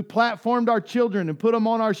it, who platformed our children and put them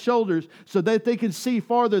on our shoulders so that they can see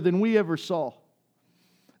farther than we ever saw.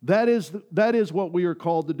 That is what we are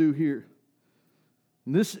called to do here.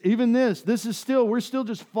 And we're still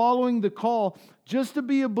just following the call just to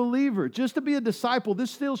be a believer, just to be a disciple.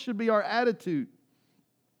 This still should be our attitude.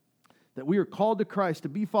 That we are called to Christ, to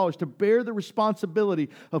be followers, to bear the responsibility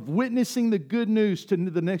of witnessing the good news to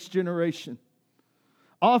the next generation.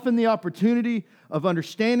 Often the opportunity of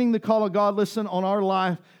understanding the call of God, listen, on our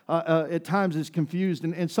life at times is confused.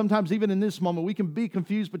 And sometimes even in this moment, we can be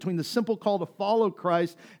confused between the simple call to follow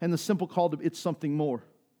Christ and the simple call to it's something more.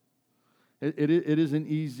 It isn't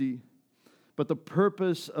easy. But the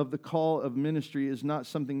purpose of the call of ministry is not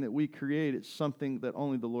something that we create. It's something that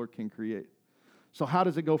only the Lord can create. So how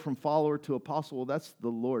does it go from follower to apostle? Well, that's the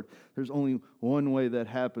Lord. There's only one way that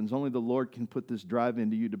happens. Only the Lord can put this drive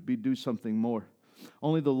into you to do something more.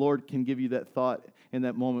 Only the Lord can give you that thought in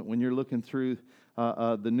that moment when you're looking through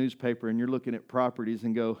the newspaper and you're looking at properties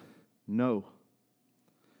and go, no.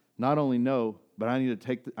 Not only no, but I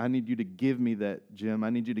need you to give me that, Jim. I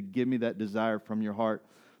need you to give me that desire from your heart.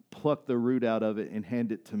 Pluck the root out of it and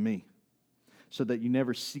hand it to me. So that you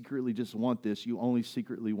never secretly just want this. You only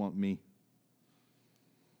secretly want me.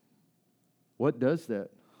 What does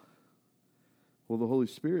that? Well, the Holy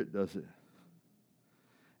Spirit does it.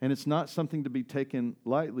 And it's not something to be taken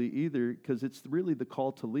lightly either, because it's really the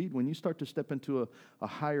call to lead. When you start to step into a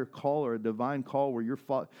higher call or a divine call where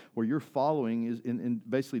you're following is in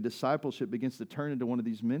basically discipleship begins to turn into one of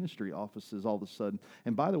these ministry offices all of a sudden.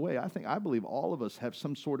 And by the way, I believe all of us have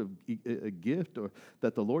some sort of a gift or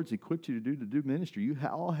that the Lord's equipped you to do ministry. You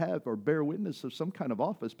all have or bear witness of some kind of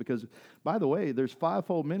office, because by the way, there's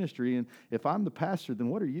fivefold ministry, and if I'm the pastor, then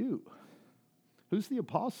what are you? Who's the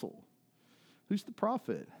apostle? Who's the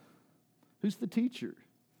prophet? Who's the teacher?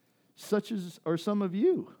 Such as are some of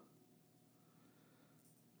you.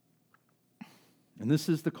 And this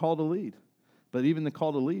is the call to lead. But even the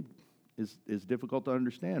call to lead is difficult to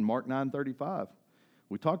understand. Mark 9:35.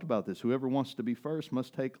 We talked about this. Whoever wants to be first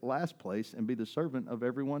must take last place and be the servant of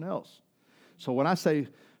everyone else. So when I say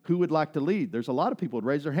who would like to lead, there's a lot of people who would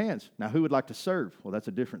raise their hands. Now, who would like to serve? Well, that's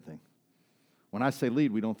a different thing. When I say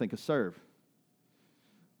lead, we don't think of serve.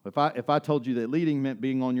 If I told you that leading meant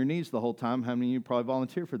being on your knees the whole time, how many of you probably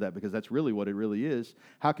volunteer for that? Because that's really what it really is.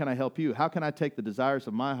 How can I help you? How can I take the desires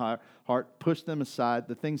of my heart, push them aside,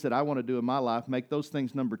 the things that I want to do in my life, make those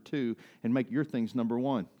things number 2, and make your things number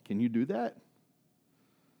 1? Can you do that?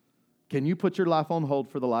 Can you put your life on hold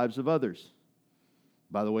for the lives of others?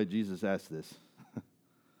 By the way, Jesus asked this.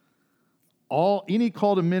 Any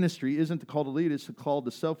call to ministry isn't the call to lead, it's the call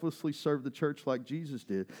to selflessly serve the church like Jesus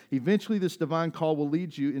did. Eventually, this divine call will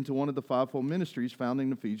lead you into one of the fivefold ministries found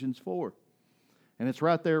in Ephesians 4. And it's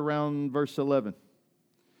right there around verse 11.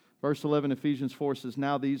 Verse 11, Ephesians 4 says,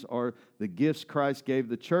 now these are the gifts Christ gave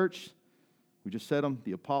the church. We just said them,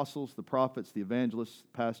 the apostles, the prophets, the evangelists,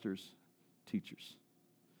 pastors, teachers.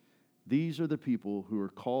 These are the people who are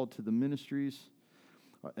called to the ministries.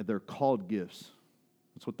 They're called gifts.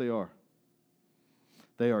 That's what they are.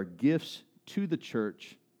 They are gifts to the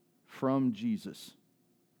church from Jesus.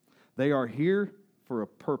 They are here for a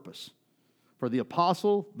purpose. For the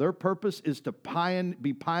apostle, their purpose is to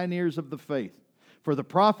be pioneers of the faith. For the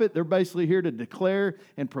prophet, they're basically here to declare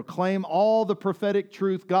and proclaim all the prophetic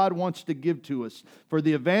truth God wants to give to us. For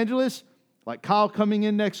the evangelist, like Kyle coming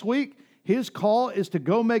in next week, his call is to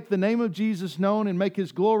go make the name of Jesus known and make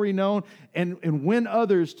His glory known and win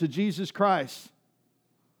others to Jesus Christ.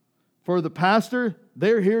 For the pastor,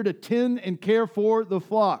 they're here to tend and care for the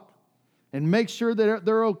flock and make sure that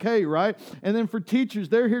they're okay, right? And then for teachers,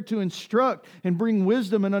 they're here to instruct and bring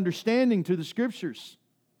wisdom and understanding to the Scriptures.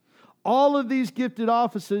 All of these gifted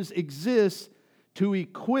offices exist to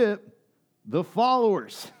equip the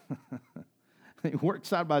followers. They work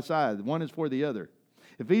side by side. One is for the other.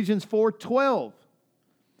 Ephesians 4:12.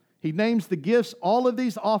 He names the gifts, all of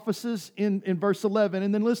these offices in verse 11.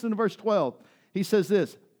 And then listen to verse 12. He says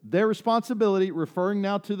this, their responsibility, referring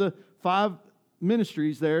now to the 5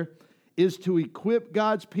 ministries there, is to equip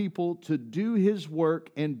God's people to do His work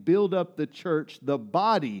and build up the church, the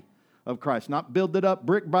body of Christ. Not build it up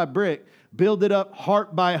brick by brick. Build it up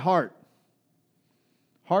heart by heart.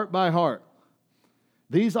 Heart by heart.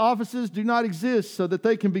 These offices do not exist so that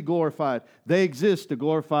they can be glorified. They exist to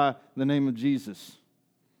glorify the name of Jesus.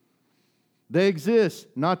 They exist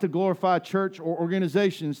not to glorify church or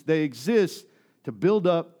organizations. They exist to build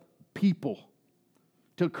up people,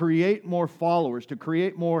 to create more followers, to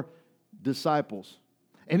create more disciples.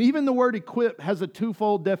 And even the word equip has a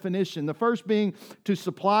twofold definition. The first being to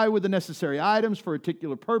supply with the necessary items for a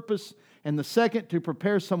particular purpose, and the second to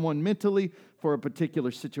prepare someone mentally for a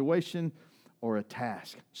particular situation or a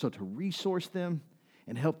task. So to resource them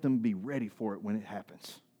and help them be ready for it when it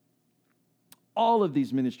happens. All of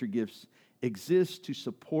these ministry gifts exist to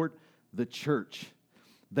support the church.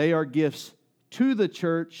 They are gifts to the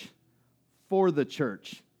church for the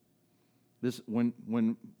church. This when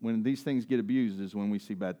these things get abused is when we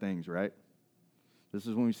see bad things, right? This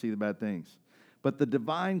is when we see the bad things. But the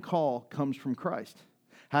divine call comes from Christ.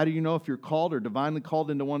 How do you know if you're called or divinely called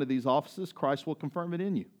into one of these offices? Christ will confirm it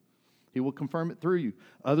in you. He will confirm it through you.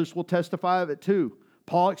 Others will testify of it too.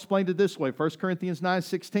 Paul explained it this way, 1 Corinthians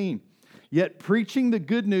 9:16. Yet preaching the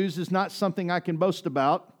good news is not something I can boast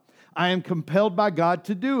about. I am compelled by God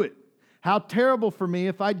to do it. How terrible for me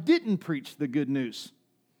if I didn't preach the good news.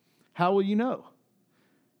 How will you know?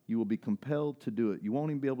 You will be compelled to do it. You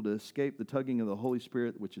won't even be able to escape the tugging of the Holy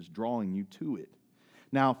Spirit, which is drawing you to it.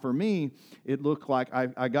 Now, for me, it looked like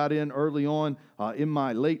I got in early on in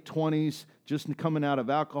my late 20s, just coming out of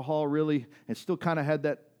alcohol, really, and still kind of had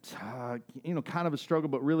that, kind of a struggle,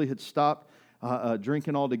 but really had stopped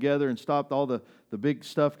drinking altogether and stopped all the big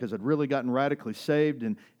stuff because I'd really gotten radically saved.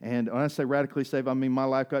 And when I say radically saved, I mean my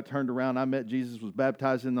life got turned around. I met Jesus, was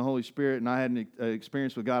baptized in the Holy Spirit, and I had an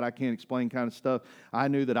experience with God I can't explain kind of stuff. I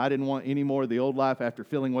knew that I didn't want any more of the old life after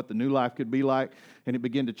feeling what the new life could be like, and it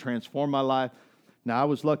began to transform my life. Now, I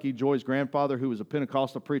was lucky. Joy's grandfather, who was a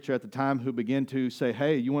Pentecostal preacher at the time, who began to say,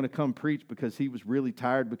 hey, you want to come preach? Because he was really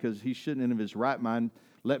tired because he shouldn't in his right mind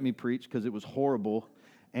let me preach because it was horrible.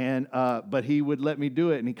 And but he would let me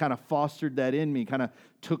do it, and he kind of fostered that in me, kind of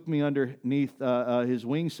took me underneath his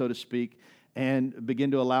wings, so to speak, and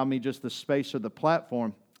began to allow me just the space or the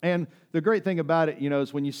platform. And the great thing about it,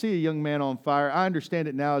 is when you see a young man on fire, I understand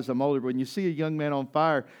it now as I'm older, but when you see a young man on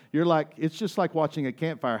fire, you're like, it's just like watching a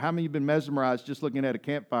campfire. How many of you have been mesmerized just looking at a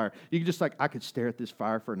campfire? You can just I could stare at this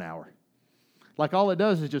fire for an hour. Like all it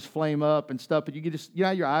does is just flame up and stuff, but you can just,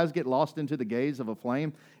 your eyes get lost into the gaze of a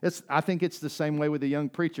flame. I think it's the same way with a young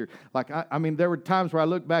preacher. Like, I mean, there were times where I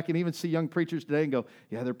look back and even see young preachers today and go,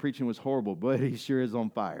 yeah, their preaching was horrible, but he sure is on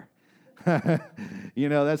fire.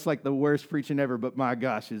 That's like the worst preaching ever, but my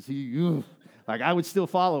gosh, is he, like I would still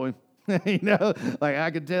follow him. Like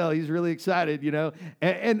I could tell he's really excited,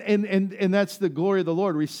 and that's the glory of the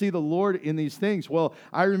Lord. We see the Lord in these things. Well,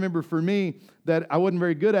 I remember for me that I wasn't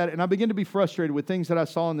very good at it, and I began to be frustrated with things that I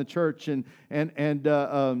saw in the church and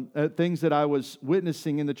things that I was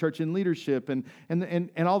witnessing in the church in leadership, and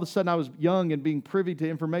all of a sudden I was young and being privy to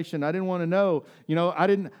information I didn't want to know.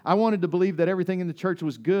 I wanted to believe that everything in the church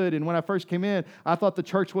was good, and when I first came in, I thought the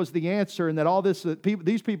church was the answer, and that all this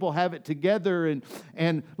these people have it together,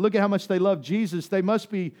 and look at how much they love Jesus. They must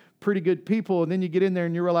be pretty good people. And then you get in there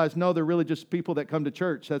and you realize, no, they're really just people that come to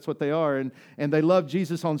church. That's what they are. And they love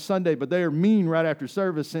Jesus on Sunday, but they are mean right after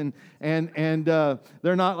service. And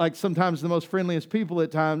they're not like sometimes the most friendliest people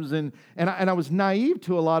at times. And I was naive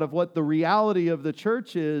to a lot of what the reality of the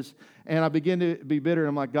church is. And I began to be bitter. And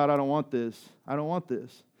I'm like, God, I don't want this. I don't want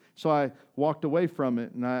this. So I walked away from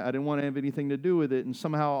it, and I didn't want to have anything to do with it. And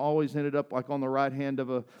somehow I always ended up like on the right hand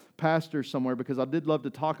of a pastor somewhere, because I did love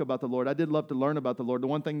to talk about the Lord. I did love to learn about the Lord. The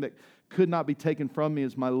one thing that could not be taken from me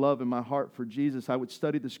is my love and my heart for Jesus. I would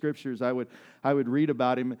study the Scriptures. I would read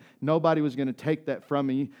about Him. Nobody was going to take that from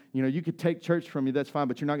me. You could take church from me, that's fine,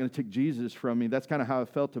 but you're not going to take Jesus from me. That's kind of how I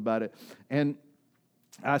felt about it. And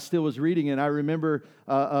I still was reading, and I remember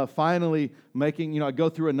finally making, I go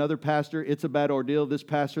through another pastor. It's a bad ordeal. This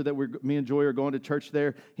pastor that me and Joy are going to church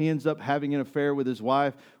there, he ends up having an affair with his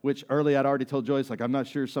wife, which early I'd already told Joy, it's like, I'm not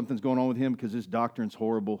sure something's going on with him because his doctrine's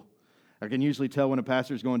horrible. I can usually tell when a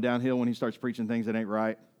pastor's going downhill when he starts preaching things that ain't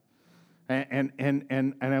right.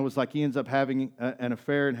 And I was like, he ends up having an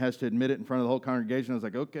affair and has to admit it in front of the whole congregation. I was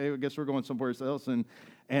like, okay, I guess we're going somewhere else.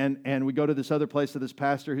 And we go to this other place to this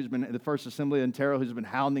pastor who's been at the First Assembly in Terrell, who's been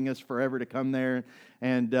hounding us forever to come there.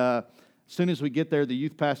 And as soon as we get there, the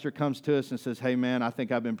youth pastor comes to us and says, hey, man, I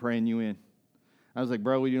think I've been praying you in. I was like,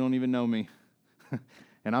 bro, you don't even know me.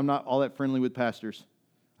 And I'm not all that friendly with pastors.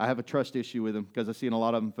 I have a trust issue with them because I've seen a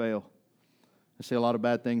lot of them fail. I see a lot of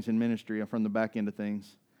bad things in ministry from the back end of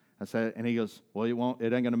things. I said, and he goes, well,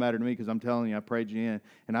 it ain't going to matter to me because I'm telling you, I prayed you in.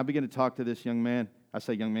 And I began to talk to this young man. I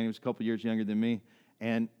say young man, he was a couple years younger than me.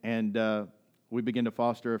 And we began to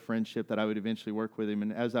foster a friendship that I would eventually work with him.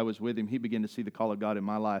 And as I was with him, he began to see the call of God in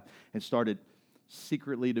my life and started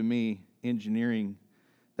secretly to me engineering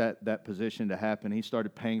that position to happen. He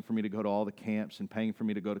started paying for me to go to all the camps and paying for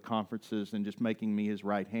me to go to conferences and just making me his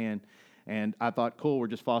right hand. And I thought, cool, we're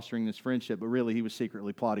just fostering this friendship. But really, he was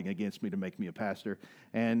secretly plotting against me to make me a pastor.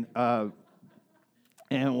 And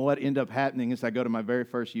what ended up happening is I go to my very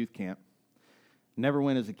first youth camp. Never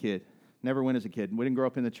went as a kid. We didn't grow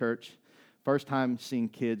up in the church. First time seeing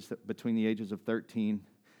kids between the ages of 13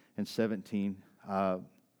 and 17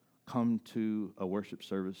 come to a worship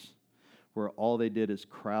service where all they did is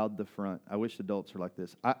crowd the front. I wish adults were like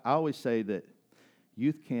this. I always say that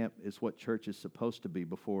youth camp is what church is supposed to be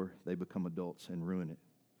before they become adults and ruin it.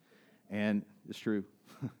 And it's true.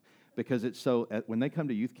 Because it's so, when they come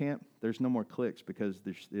to youth camp, there's no more cliques because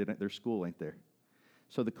their school ain't there.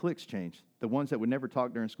 So the cliques change. The ones that would never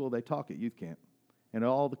talk during school, they talk at youth camp. And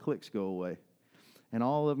all the cliques go away. And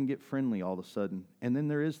all of them get friendly all of a sudden. And then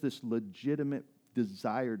there is this legitimate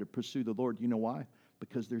desire to pursue the Lord. You know why?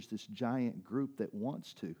 Because there's this giant group that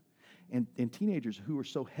wants to. And teenagers who are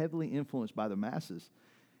so heavily influenced by the masses,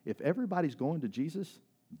 if everybody's going to Jesus,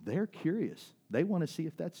 they're curious. They want to see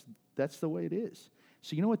if that's the way it is.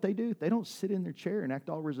 So you know what they do? They don't sit in their chair and act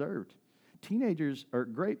all reserved. Teenagers are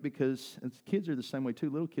great because, and kids are the same way too,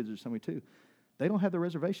 little kids are the same way too. They don't have the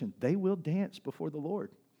reservation. They will dance before the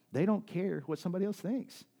Lord. They don't care what somebody else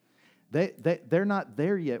thinks. They're not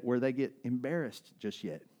there yet where they get embarrassed just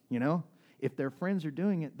yet, you know? If their friends are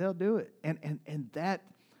doing it, they'll do it. And that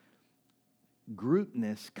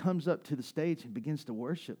groupness comes up to the stage and begins to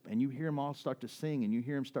worship, and you hear them all start to sing, and you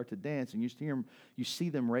hear them start to dance, and you see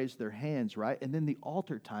them raise their hands, right? And then the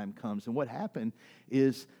altar time comes, and what happened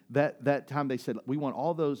is that time they said, we want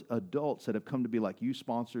all those adults that have come to be like youth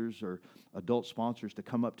sponsors or adult sponsors to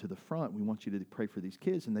come up to the front. We want you to pray for these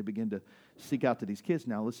kids, and they begin to seek out to these kids.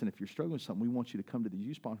 Now, listen, if you're struggling with something, we want you to come to these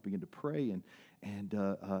youth sponsors, begin to pray, and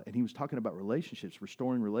he was talking about relationships,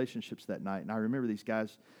 restoring relationships that night, and I remember these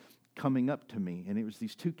guys coming up to me, and it was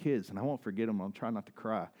these two kids, and I won't forget them. I'm trying not to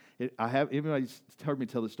cry. Everybody's heard me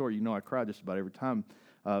tell the story. You know I cry just about every time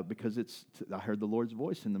because I heard the Lord's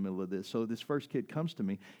voice in the middle of this. So this first kid comes to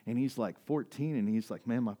me, and he's like 14, and he's like,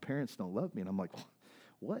 man, my parents don't love me. And I'm like,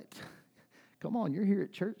 what? Come on, you're here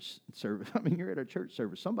at church service. I mean, you're at a church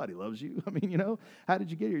service. Somebody loves you. I mean, you know, how did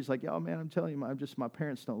you get here? He's like, man, I'm telling you, my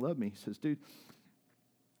parents don't love me. He says, dude,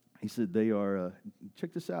 he said, they are,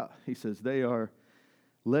 check this out. He says, they are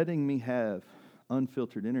letting me have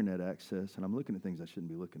unfiltered internet access, and I'm looking at things I shouldn't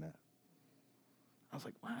be looking at. I was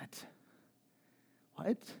like, what?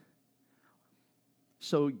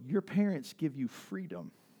 So your parents give you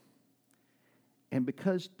freedom, and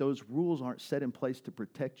because those rules aren't set in place to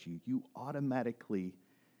protect you, you automatically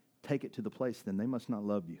take it to the place, then they must not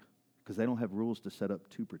love you because they don't have rules to set up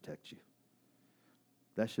to protect you.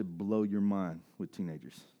 That should blow your mind with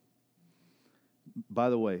teenagers. By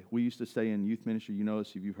the way, we used to say in youth ministry, you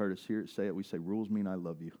notice if you've heard us hear it, say it, we say, rules mean I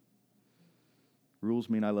love you. Rules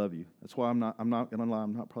mean I love you. That's why I'm not going to lie,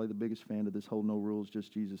 I'm not probably the biggest fan of this whole no rules,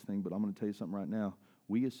 just Jesus thing, but I'm going to tell you something right now.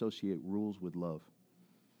 We associate rules with love.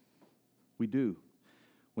 We do.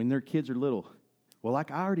 When their kids are little, well,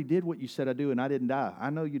 like I already did what you said I do and I didn't die. I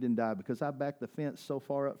know you didn't die because I backed the fence so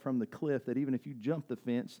far up from the cliff that even if you jumped the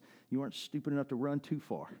fence, you weren't stupid enough to run too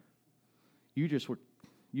far. You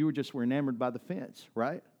were enamored by the fence,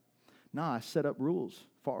 right? No, I set up rules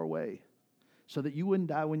far away so that you wouldn't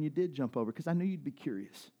die when you did jump over because I knew you'd be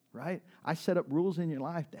curious, right? I set up rules in your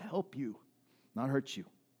life to help you, not hurt you,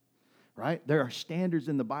 right? There are standards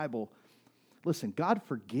in the Bible. Listen, God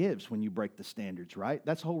forgives when you break the standards, right?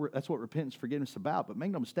 That's what repentance, forgiveness is about. But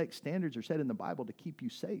make no mistake, standards are set in the Bible to keep you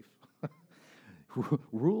safe.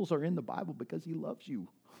 Rules are in the Bible because He loves you.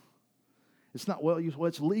 It's not,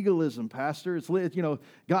 it's legalism, Pastor.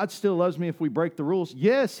 God still loves me if we break the rules.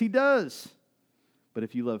 Yes, He does. But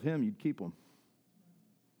if you love Him, you'd keep them.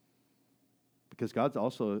 Because God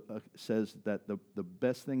also says that the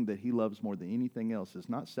best thing that He loves more than anything else is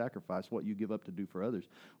not sacrifice, what you give up to do for others.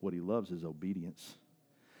 What He loves is obedience.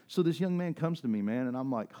 So this young man comes to me, man, and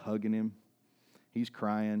I'm like hugging him. He's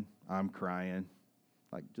crying. I'm crying.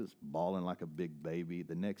 Like just bawling like a big baby.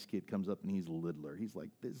 The next kid comes up and he's littler. He's like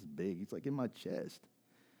this big. He's like in my chest.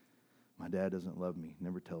 My dad doesn't love me.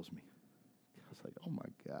 Never tells me. I was like, oh my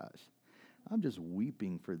gosh. I'm just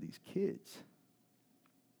weeping for these kids.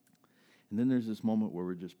 And then there's this moment where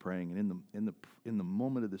we're just praying. And in the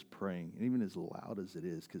moment of this praying, and even as loud as it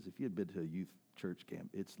is, because if you had been to a youth church camp,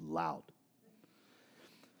 it's loud.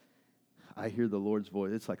 I hear the Lord's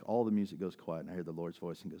voice. It's like all the music goes quiet, and I hear the Lord's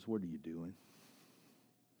voice and goes, what are you doing?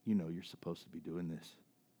 You know you're supposed to be doing this.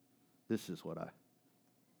 This is what I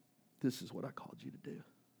called you to do.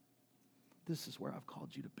 This is where I've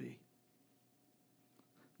called you to be.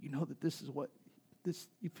 You know that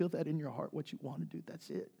you feel that in your heart, what you want to do. That's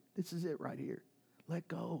it. This is it right here. Let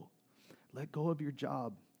go. Let go of your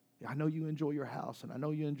job. I know you enjoy your house, and I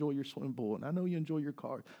know you enjoy your swimming pool, and I know you enjoy your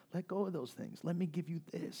car. Let go of those things. Let me give you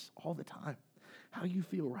this all the time. How you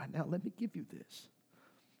feel right now, let me give you this.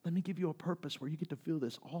 Let me give you a purpose where you get to feel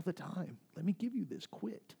this all the time. Let me give you this.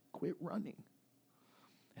 Quit running.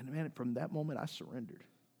 And man, from that moment, I surrendered.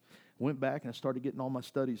 Went back and I started getting all my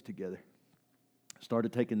studies together.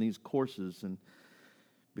 Started taking these courses and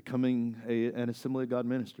becoming an Assembly of God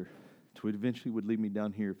minister. To eventually would lead me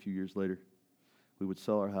down here a few years later. We would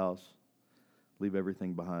sell our house, leave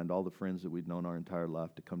everything behind, all the friends that we'd known our entire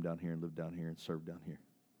life, to come down here and live down here and serve down here.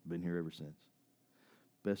 Been here ever since.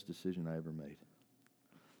 Best decision I ever made.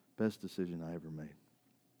 Best decision I ever made.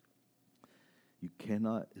 You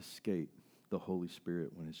cannot escape the Holy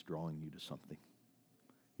Spirit when it's drawing you to something.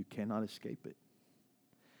 You cannot escape it.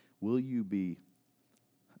 Will you be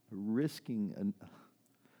willing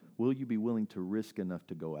to risk enough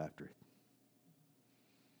to go after it?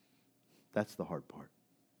 That's the hard part.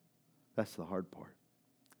 That's the hard part.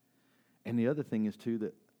 And the other thing is, too,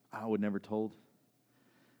 that I would never told,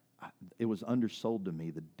 it was undersold to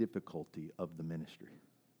me, the difficulty of the ministry.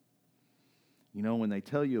 You know, when they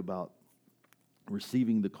tell you about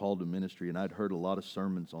receiving the call to ministry, and I'd heard a lot of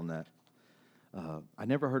sermons on that, I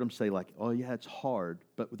never heard them say like, oh yeah, it's hard,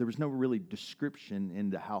 but there was no really description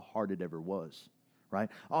into how hard it ever was, right?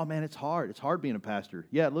 Oh man, it's hard. It's hard being a pastor.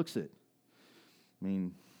 Yeah, it looks it. I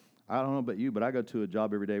mean, I don't know about you, but I go to a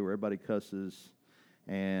job every day where everybody cusses,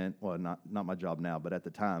 and, well, not my job now, but at the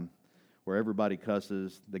time, where everybody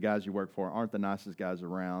cusses. The guys you work for aren't the nicest guys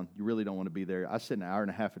around. You really don't want to be there. I sit an hour and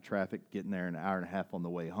a half of traffic, getting there an hour and a half on the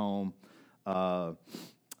way home.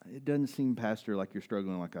 It doesn't seem, Pastor, like you're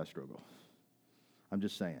struggling like I struggle. I'm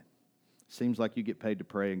just saying. Seems like you get paid to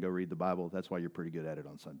pray and go read the Bible. That's why you're pretty good at it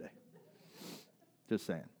on Sunday. Just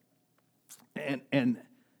saying. And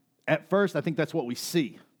at first, I think that's what we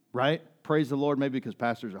see, right? Praise the Lord, maybe because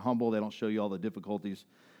pastors are humble. They don't show you all the difficulties.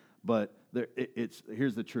 But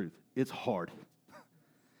here's the truth. It's hard.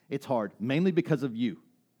 It's hard, mainly because of you,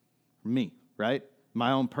 me, right?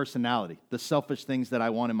 My own personality, the selfish things that I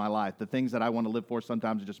want in my life, the things that I want to live for.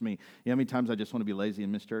 Sometimes it's just me. You know how many times I just want to be lazy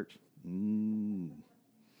and miss church? Don't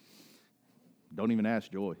even ask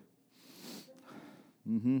Joy.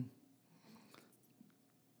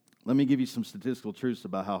 Let me give you some statistical truths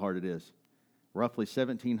about how hard it is. Roughly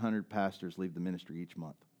 1,700 pastors leave the ministry each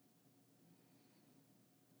month.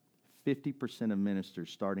 50% of ministers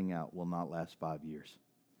starting out will not last 5 years.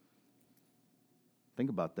 Think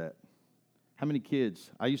about that. How many kids?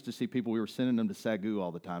 I used to see people, we were sending them to SAGU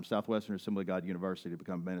all the time, Southwestern Assembly of God University, to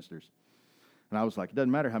become ministers. And I was like, it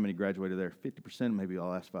doesn't matter how many graduated there. 50% maybe will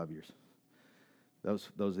last 5 years.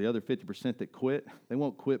 Those the other 50% that quit, they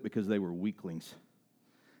won't quit because they were weaklings.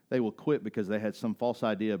 They will quit because they had some false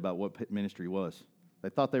idea about what ministry was. They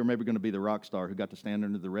thought they were maybe going to be the rock star who got to stand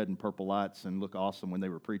under the red and purple lights and look awesome when they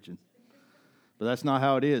were preaching. But that's not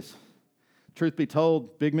how it is. Truth be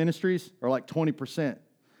told, big ministries are like 20%.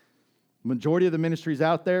 Majority of the ministries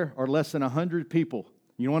out there are less than 100 people.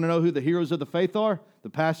 You want to know who the heroes of the faith are? The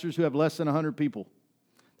pastors who have less than 100 people.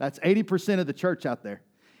 That's 80% of the church out there.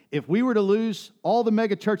 If we were to lose all the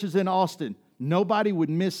mega churches in Austin, nobody would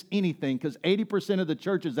miss anything because 80% of the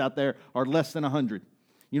churches out there are less than 100.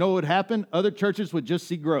 You know what would happen? Other churches would just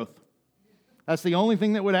see growth. That's the only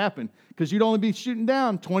thing that would happen because you'd only be shooting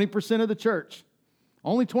down 20% of the church.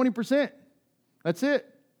 Only 20%. That's it.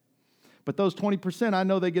 But those 20%, I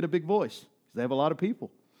know they get a big voice because they have a lot of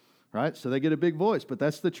people, right? So they get a big voice. But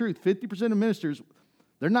that's the truth. 50% of ministers,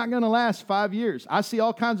 they're not going to last 5 years. I see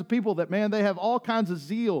all kinds of people that, man, they have all kinds of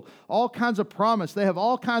zeal, all kinds of promise. They have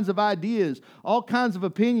all kinds of ideas, all kinds of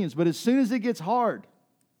opinions. But as soon as it gets hard,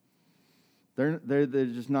 they're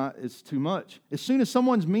just not, it's too much. As soon as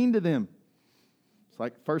someone's mean to them, it's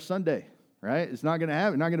like first Sunday, right? It's not going to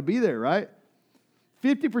happen. Not going to be there, right?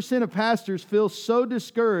 50% of pastors feel so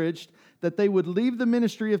discouraged that they would leave the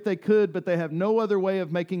ministry if they could, but they have no other way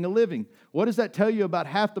of making a living. What does that tell you about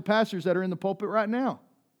half the pastors that are in the pulpit right now?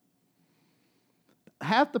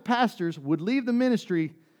 Half the pastors would leave the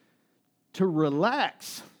ministry to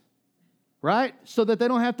relax, right? So that they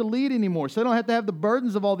don't have to lead anymore. So they don't have to have the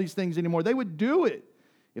burdens of all these things anymore. They would do it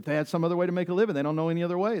if they had some other way to make a living. They don't know any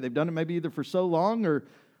other way. They've done it maybe either for so long or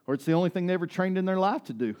it's the only thing they ever trained in their life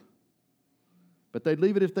to do. But they'd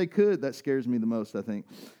leave it if they could. That scares me the most, I think.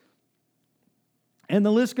 And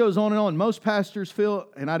the list goes on and on. Most pastors feel,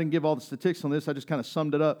 and I didn't give all the statistics on this, I just kind of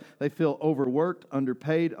summed it up. They feel overworked,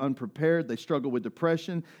 underpaid, unprepared. They struggle with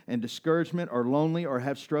depression and discouragement, are lonely, or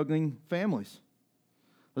have struggling families.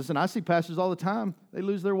 Listen, I see pastors all the time. They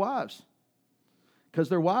lose their wives because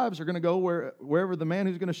their wives are going to go wherever the man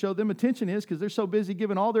who's going to show them attention is, because they're so busy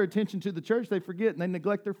giving all their attention to the church, they forget and they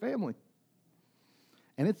neglect their family.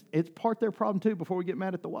 And it's part their problem too before we get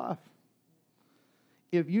mad at the wife.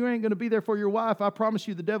 If you ain't going to be there for your wife, I promise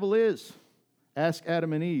you the devil is. Ask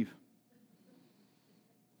Adam and Eve.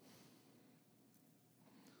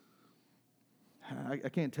 I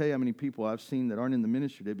can't tell you how many people I've seen that aren't in the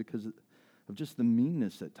ministry today because of just the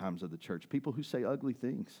meanness at times of the church. People who say ugly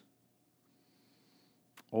things.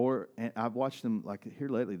 And I've watched them, like here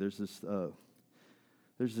lately, there's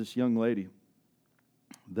this young lady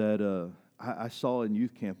that I saw in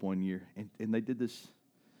youth camp one year, and they did this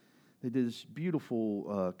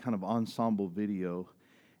beautiful kind of ensemble video,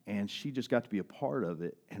 and she just got to be a part of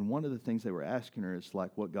it. And one of the things they were asking her is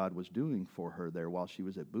like what God was doing for her there while she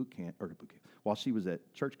was at while she was at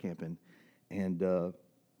church camping. And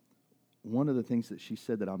one of the things that she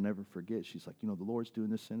said that I'll never forget, she's like, the Lord's doing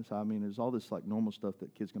this in us. I mean, there's all this like normal stuff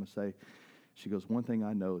that kids going to say. She goes, one thing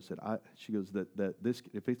I know is that this,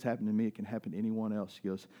 if it's happened to me, it can happen to anyone else. She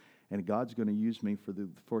goes, and God's going to use me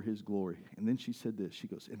for His glory. And then she said this. She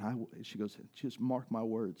goes, just mark my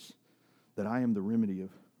words, that I am the remedy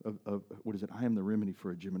of what is it? I am the remedy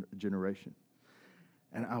for a generation.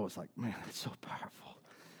 And I was like, man, that's so powerful.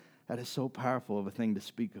 That is so powerful of a thing to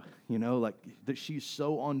speak of. Like that she's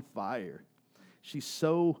so on fire. She's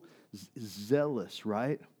so zealous,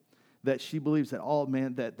 right? That she believes that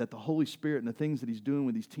that the Holy Spirit and the things that He's doing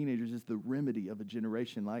with these teenagers is the remedy of a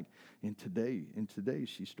generation. Like in today,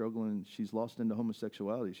 she's struggling. She's lost into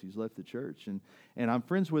homosexuality. She's left the church, and I'm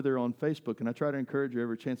friends with her on Facebook, and I try to encourage her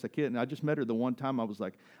every chance I can. And I just met her the one time. I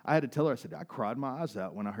had to tell her. I said, I cried my eyes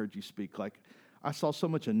out when I heard you speak. Like I saw so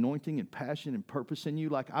much anointing and passion and purpose in you.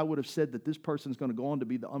 Like I would have said that this person's going to go on to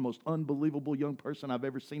be the most unbelievable young person I've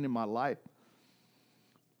ever seen in my life.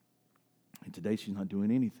 And today she's not doing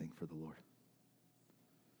anything for the Lord.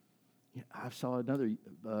 Yeah, I saw another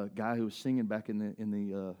guy who was singing back in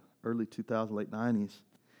the early 2000s, late 90s.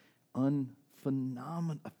 A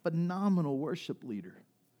phenomenal worship leader.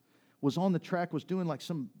 Was on the track, was doing like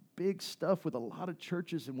some big stuff with a lot of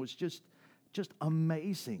churches and was just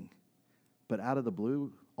amazing. But out of the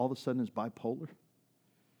blue, all of a sudden is bipolar.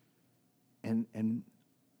 And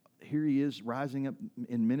here he is rising up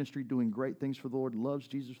in ministry, doing great things for the Lord, loves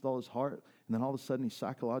Jesus with all his heart, and then all of a sudden he's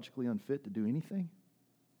psychologically unfit to do anything.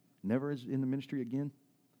 Never is in the ministry again.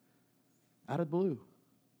 Out of the blue.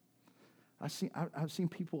 I've seen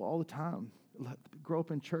people all the time grow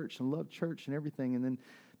up in church and love church and everything, and then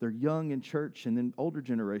they're young in church, and then older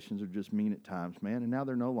generations are just mean at times, man, and now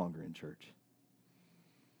they're no longer in church.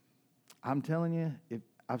 I'm telling you,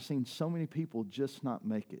 I've seen so many people just not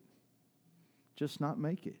make it. Just not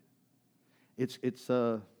make it. It's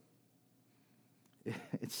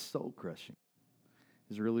soul crushing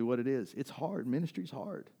is really what it is. It's hard. Ministry's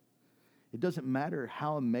hard. It doesn't matter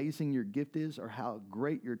how amazing your gift is or how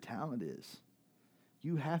great your talent is.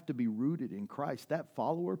 You have to be rooted in Christ. That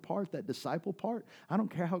follower part, that disciple part, I don't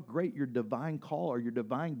care how great your divine call or your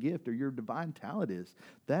divine gift or your divine talent is.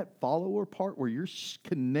 That follower part where you're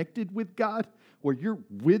connected with God, where you're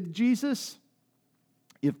with Jesus,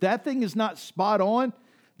 if that thing is not spot on,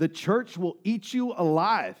 the church will eat you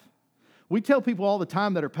alive. We tell people all the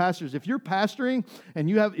time that are pastors, if you're pastoring and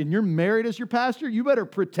you're married as your pastor, you better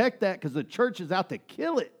protect that because the church is out to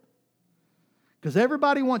kill it. Because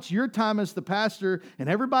everybody wants your time as the pastor, and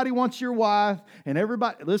everybody wants your wife, and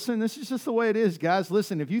everybody, listen, this is just the way it is, guys.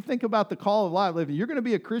 Listen, if you think about the call of life, if you're going to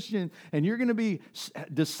be a Christian and you're going to be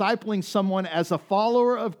discipling someone as a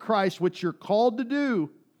follower of Christ, which you're called to do,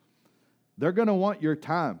 they're going to want your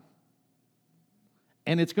time.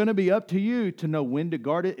 And it's going to be up to you to know when to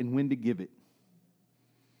guard it and when to give it.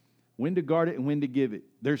 When to guard it and when to give it.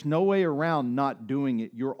 There's no way around not doing it.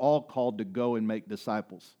 You're all called to go and make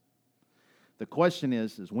disciples. The question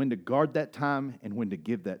is when to guard that time and when to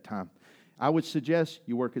give that time. I would suggest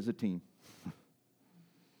you work as a team.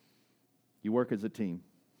 You work as a team.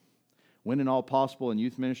 When and all possible in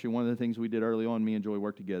youth ministry, one of the things we did early on, me and Joy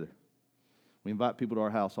worked together. We invite people to our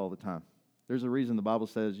house all the time. There's a reason the Bible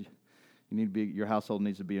says your household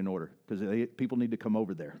needs to be in order, because people need to come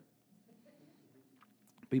over there.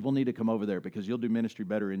 People need to come over there because you'll do ministry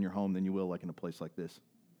better in your home than you will like in a place like this.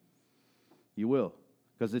 You will,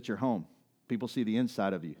 because it's your home. People see the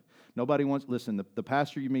inside of you. Nobody wants, listen, the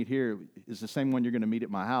pastor you meet here is the same one you're going to meet at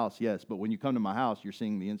my house, yes, but when you come to my house, you're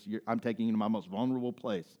seeing I'm taking you to my most vulnerable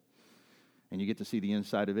place, and you get to see the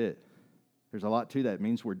inside of it. There's a lot to that. It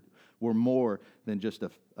means we're more than just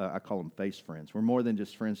I call them face friends. We're more than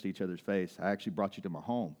just friends to each other's face. I actually brought you to my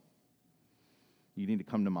home. You need to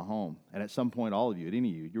come to my home. And at some point, all of you, any of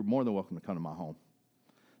you, you're more than welcome to come to my home.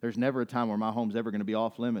 There's never a time where my home's ever going to be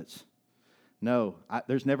off limits. No,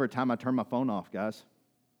 there's never a time I turn my phone off, guys.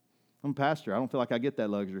 I'm a pastor. I don't feel like I get that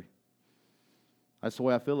luxury. That's the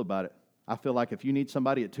way I feel about it. I feel like if you need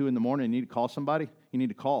somebody at 2 a.m. and you need to call somebody, you need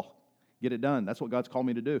to call. Get it done. That's what God's called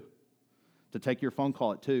me to do, to take your phone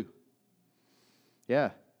call at 2.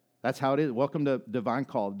 Yeah, that's how it is. Welcome to Divine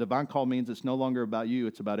Call. Divine Call means it's no longer about you,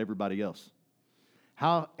 it's about everybody else.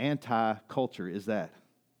 How anti-culture is that?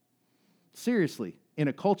 Seriously, in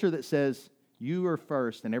a culture that says you are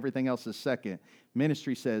first and everything else is second,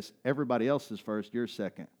 ministry says everybody else is first, you're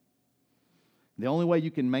second. The only way you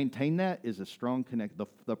can maintain that is a strong connect.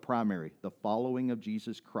 The primary, the following of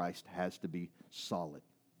Jesus Christ has to be solid.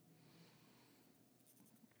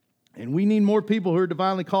 And we need more people who are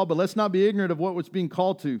divinely called, but let's not be ignorant of what was being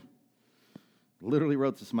called to. Literally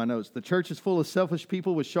wrote this in my notes. The church is full of selfish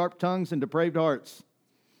people with sharp tongues and depraved hearts.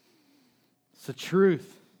 It's the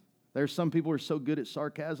truth. There's some people who are so good at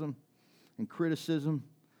sarcasm and criticism.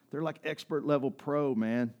 They're like expert level pro,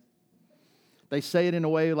 man. They say it in a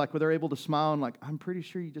way like where they're able to smile and like, I'm pretty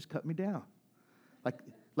sure you just cut me down.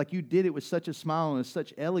 Like you did it with such a smile and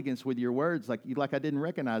such elegance with your words, like I didn't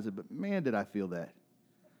recognize it, but man, did I feel that.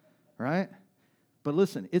 Right? But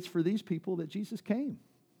listen, it's for these people that Jesus came.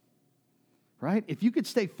 Right? If you could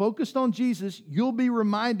stay focused on Jesus, you'll be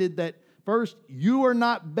reminded that first, you are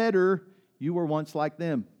not better. You were once like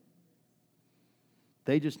them.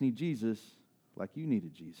 They just need Jesus like you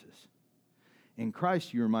needed Jesus. In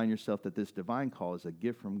Christ, you remind yourself that this divine call is a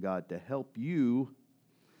gift from God to help you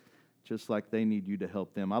just like they need you to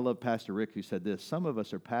help them. I love Pastor Rick who said this. Some of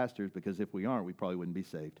us are pastors because if we aren't, we probably wouldn't be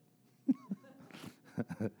saved.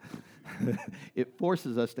 It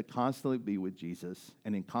forces us to constantly be with Jesus,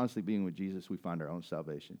 and in constantly being with Jesus, we find our own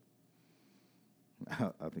salvation.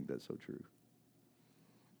 I think that's so true.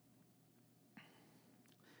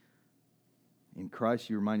 In Christ,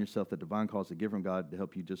 you remind yourself that divine call is a gift from God to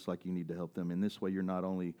help you just like you need to help them. In this way, you're not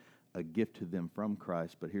only a gift to them from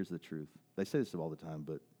Christ, but here's the truth. They say this all the time,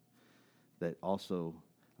 but that also,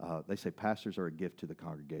 they say pastors are a gift to the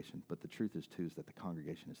congregation, but the truth is, too, is that the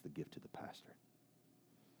congregation is the gift to the pastor.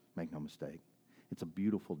 Make no mistake. It's a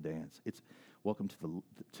beautiful dance. It's welcome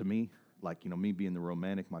to me, like, me being the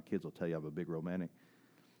romantic, my kids will tell you I'm a big romantic.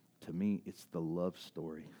 To me, it's the love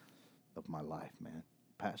story of my life, man.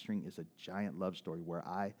 Pastoring is a giant love story where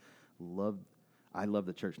I love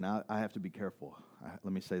the church. Now, I have to be careful.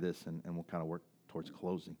 Let me say this, and we'll kind of work towards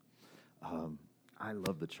closing. I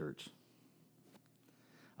love the church.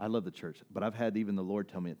 I love the church, but I've had even the Lord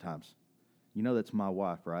tell me at times, that's my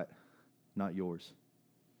wife, right? Not yours.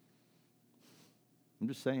 I'm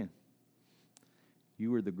just saying.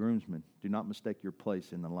 You are the groomsman. Do not mistake your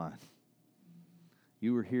place in the line.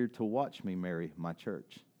 You were here to watch me marry my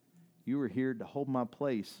church. You are here to hold my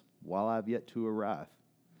place while I've yet to arrive.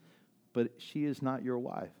 But she is not your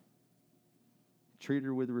wife. Treat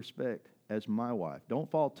her with respect as my wife. Don't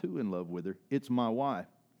fall too in love with her. It's my wife.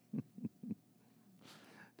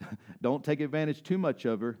 Don't take advantage too much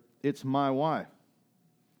of her. It's my wife.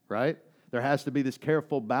 Right? There has to be this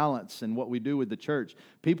careful balance in what we do with the church.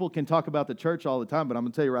 People can talk about the church all the time, but I'm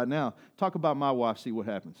going to tell you right now, talk about my wife, see what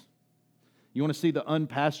happens. You want to see the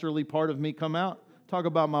unpastorly part of me come out? Talk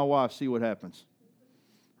about my wife, see what happens.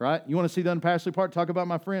 Right? You want to see the unpastorly part? Talk about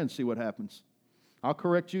my friends, see what happens. I'll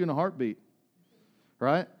correct you in a heartbeat.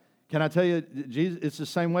 Right? Can I tell you, Jesus, it's the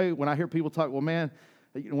same way when I hear people talk, well, man,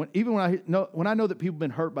 when I know that people have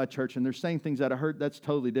been hurt by church and they're saying things that I heard, that's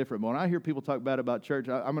totally different. But when I hear people talk bad about church,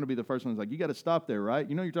 I'm going to be the first one who's like, you got to stop there, right?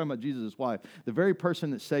 You're talking about Jesus' wife. The very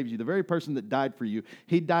person that saves you, the very person that died for you,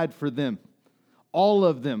 he died for them. All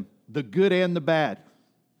of them, the good and the bad.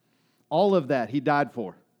 All of that he died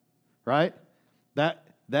for, right? That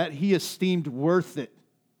he esteemed worth it.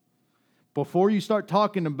 Before you start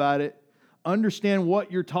talking about it, understand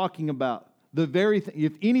what you're talking about. The very thing,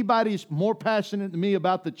 if anybody's more passionate than me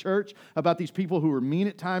about the church, about these people who are mean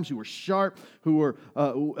at times, who are sharp, who are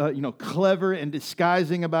clever and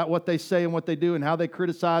disguising about what they say and what they do and how they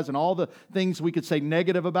criticize and all the things we could say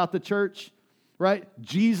negative about the church, right?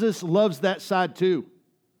 Jesus loves that side too.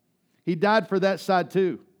 He died for that side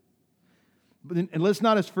too. And let's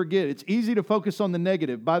not forget, it's easy to focus on the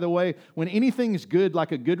negative. By the way, when anything is good,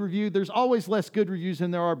 like a good review, there's always less good reviews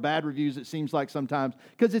than there are bad reviews, it seems like sometimes,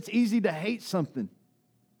 because it's easy to hate something.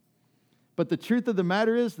 But the truth of the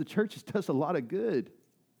matter is, the church does a lot of good.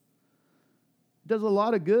 It does a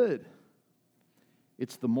lot of good.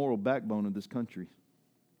 It's the moral backbone of this country.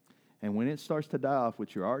 And when it starts to die off,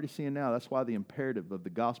 which you're already seeing now, that's why the imperative of the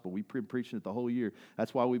gospel, we've been preaching it the whole year.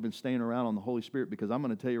 That's why we've been staying around on the Holy Spirit, because I'm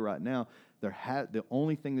going to tell you right now, the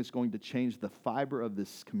only thing that's going to change the fiber of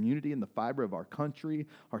this community and the fiber of our country,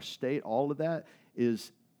 our state, all of that,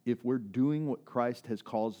 is if we're doing what Christ has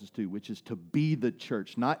called us to, which is to be the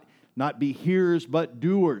church, not be hearers, but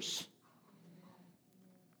doers.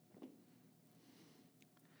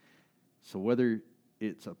 So whether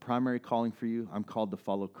it's a primary calling for you, I'm called to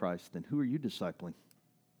follow Christ, then who are you discipling?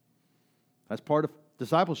 That's part of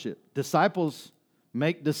discipleship. Disciples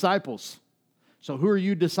make disciples. So who are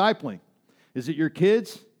you discipling? Is it your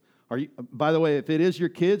kids? By the way, if it is your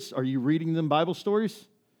kids, are you reading them Bible stories?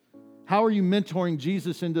 How are you mentoring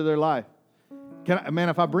Jesus into their life?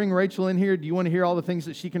 If I bring Rachel in here, do you want to hear all the things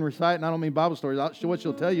that she can recite? And I don't mean Bible stories. What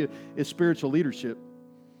she'll tell you is spiritual leadership.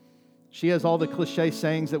 She has all the cliche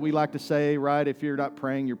sayings that we like to say, right? If you're not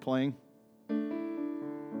praying, you're playing.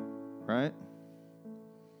 Right?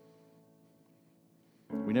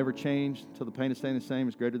 We never change until the pain of staying the same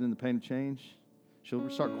is greater than the pain of change. She'll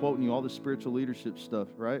start quoting you all the spiritual leadership stuff,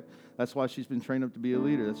 right? That's why she's been trained up to be a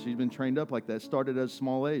leader. She's been trained up like that. Started at a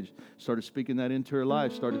small age. Started speaking that into her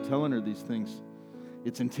life. Started telling her these things.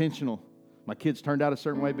 It's intentional. My kids turned out a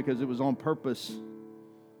certain way because it was on purpose.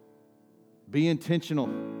 Be intentional.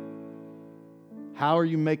 How are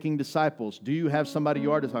you making disciples? Do you have somebody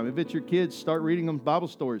you are discipling? If it's your kids, start reading them Bible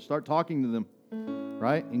stories. Start talking to them,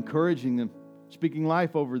 right? Encouraging them. Speaking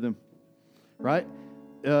life over them, right?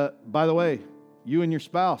 By the way, you and your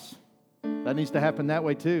spouse, that needs to happen that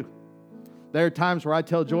way too. There are times where I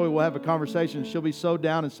tell Joy we'll have a conversation. She'll be so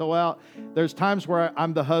down and so out. There's times where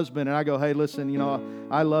I'm the husband and I go, hey, listen,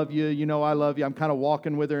 I love you. I love you. I'm kind of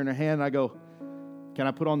walking with her in her hand. And I go, can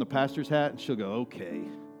I put on the pastor's hat? And she'll go, okay,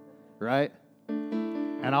 right?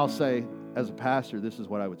 And I'll say, as a pastor, this is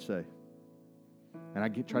what I would say. And I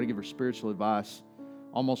try to give her spiritual advice,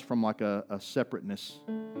 almost from like a separateness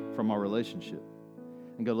from our relationship.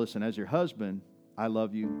 And go, listen, as your husband, I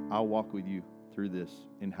love you. I'll walk with you through this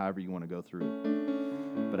and however you want to go through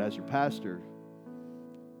it. But as your pastor,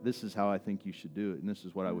 this is how I think you should do it. And this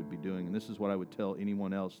is what I would be doing. And this is what I would tell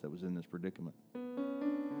anyone else that was in this predicament.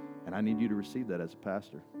 And I need you to receive that as a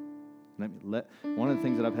pastor. One of the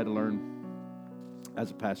things that I've had to learn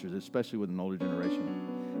as a pastor, especially with an older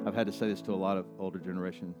generation, I've had to say this to a lot of older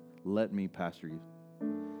generation, let me pastor you.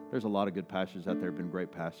 There's a lot of good pastors out there who have been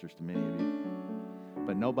great pastors to many of you.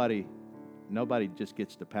 But nobody just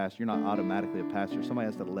gets to pastor. You're not automatically a pastor. Somebody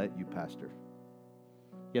has to let you pastor.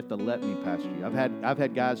 You have to let me pastor you. I've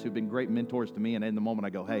had guys who've been great mentors to me, and in the moment I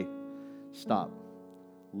go, hey, stop.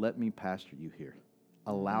 Let me pastor you here.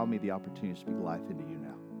 Allow me the opportunity to speak life into you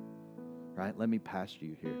now. Right? Let me pastor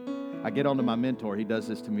you here. I get onto my mentor. He does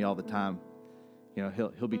this to me all the time.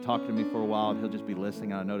 He'll be talking to me for a while, and he'll just be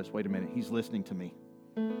listening, and I notice, wait a minute, he's listening to me.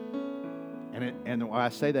 And why I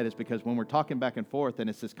say that is because when we're talking back and forth, and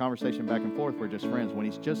it's this conversation back and forth, we're just friends. When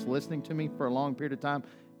he's just listening to me for a long period of time,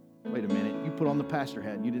 wait a minute, you put on the pastor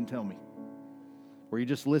hat and you didn't tell me. Or you're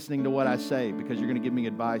just listening to what I say because you're going to give me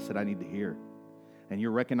advice that I need to hear. And you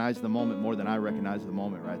recognize the moment more than I recognize the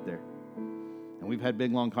moment right there. And we've had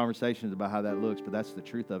big, long conversations about how that looks, but that's the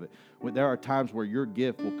truth of it. There are times where your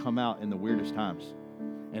gift will come out in the weirdest times.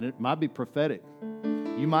 And it might be prophetic.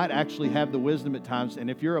 You might actually have the wisdom at times. And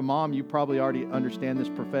if you're a mom, you probably already understand this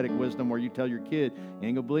prophetic wisdom where you tell your kid, you ain't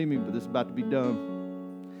going to believe me, but this is about to be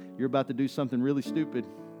dumb. You're about to do something really stupid.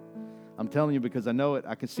 I'm telling you because I know it.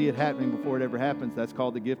 I can see it happening before it ever happens. That's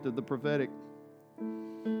called the gift of the prophetic.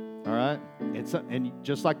 All right? And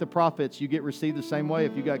just like the prophets, you get received the same way.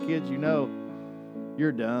 If you got kids,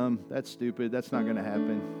 you're dumb. That's stupid. That's not going to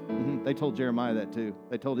happen. Mm-hmm. They told Jeremiah that too.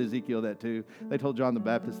 They told Ezekiel that too. They told John the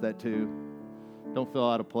Baptist that too. Don't feel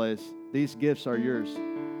out of place. These gifts are yours.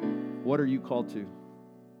 What are you called to?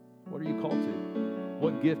 What are you called to?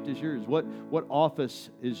 What gift is yours? What office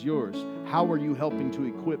is yours? How are you helping to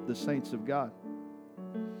equip the saints of God?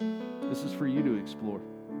 This is for you to explore.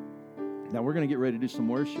 Now we're going to get ready to do some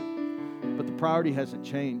worship, but the priority hasn't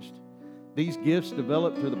changed. These gifts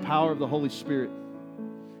develop through the power of the Holy Spirit.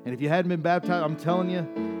 And if you hadn't been baptized, I'm telling you,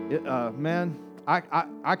 man,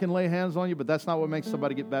 I can lay hands on you, but that's not what makes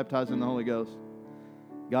somebody get baptized in the Holy Ghost.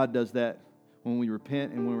 God does that when we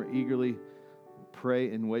repent and when we're eagerly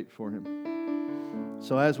pray and wait for Him.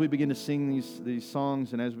 So as we begin to sing these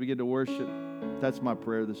songs and as we begin to worship, that's my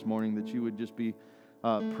prayer this morning, that you would just be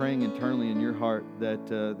praying internally in your heart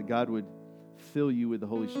that God would fill you with the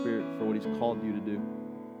Holy Spirit for what He's called you to do,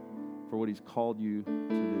 for what He's called you to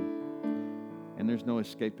do. And there's no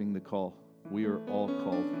escaping the call. We are all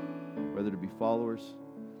called, whether to be followers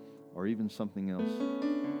or even something else.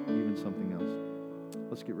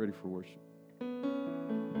 Let's get ready for worship.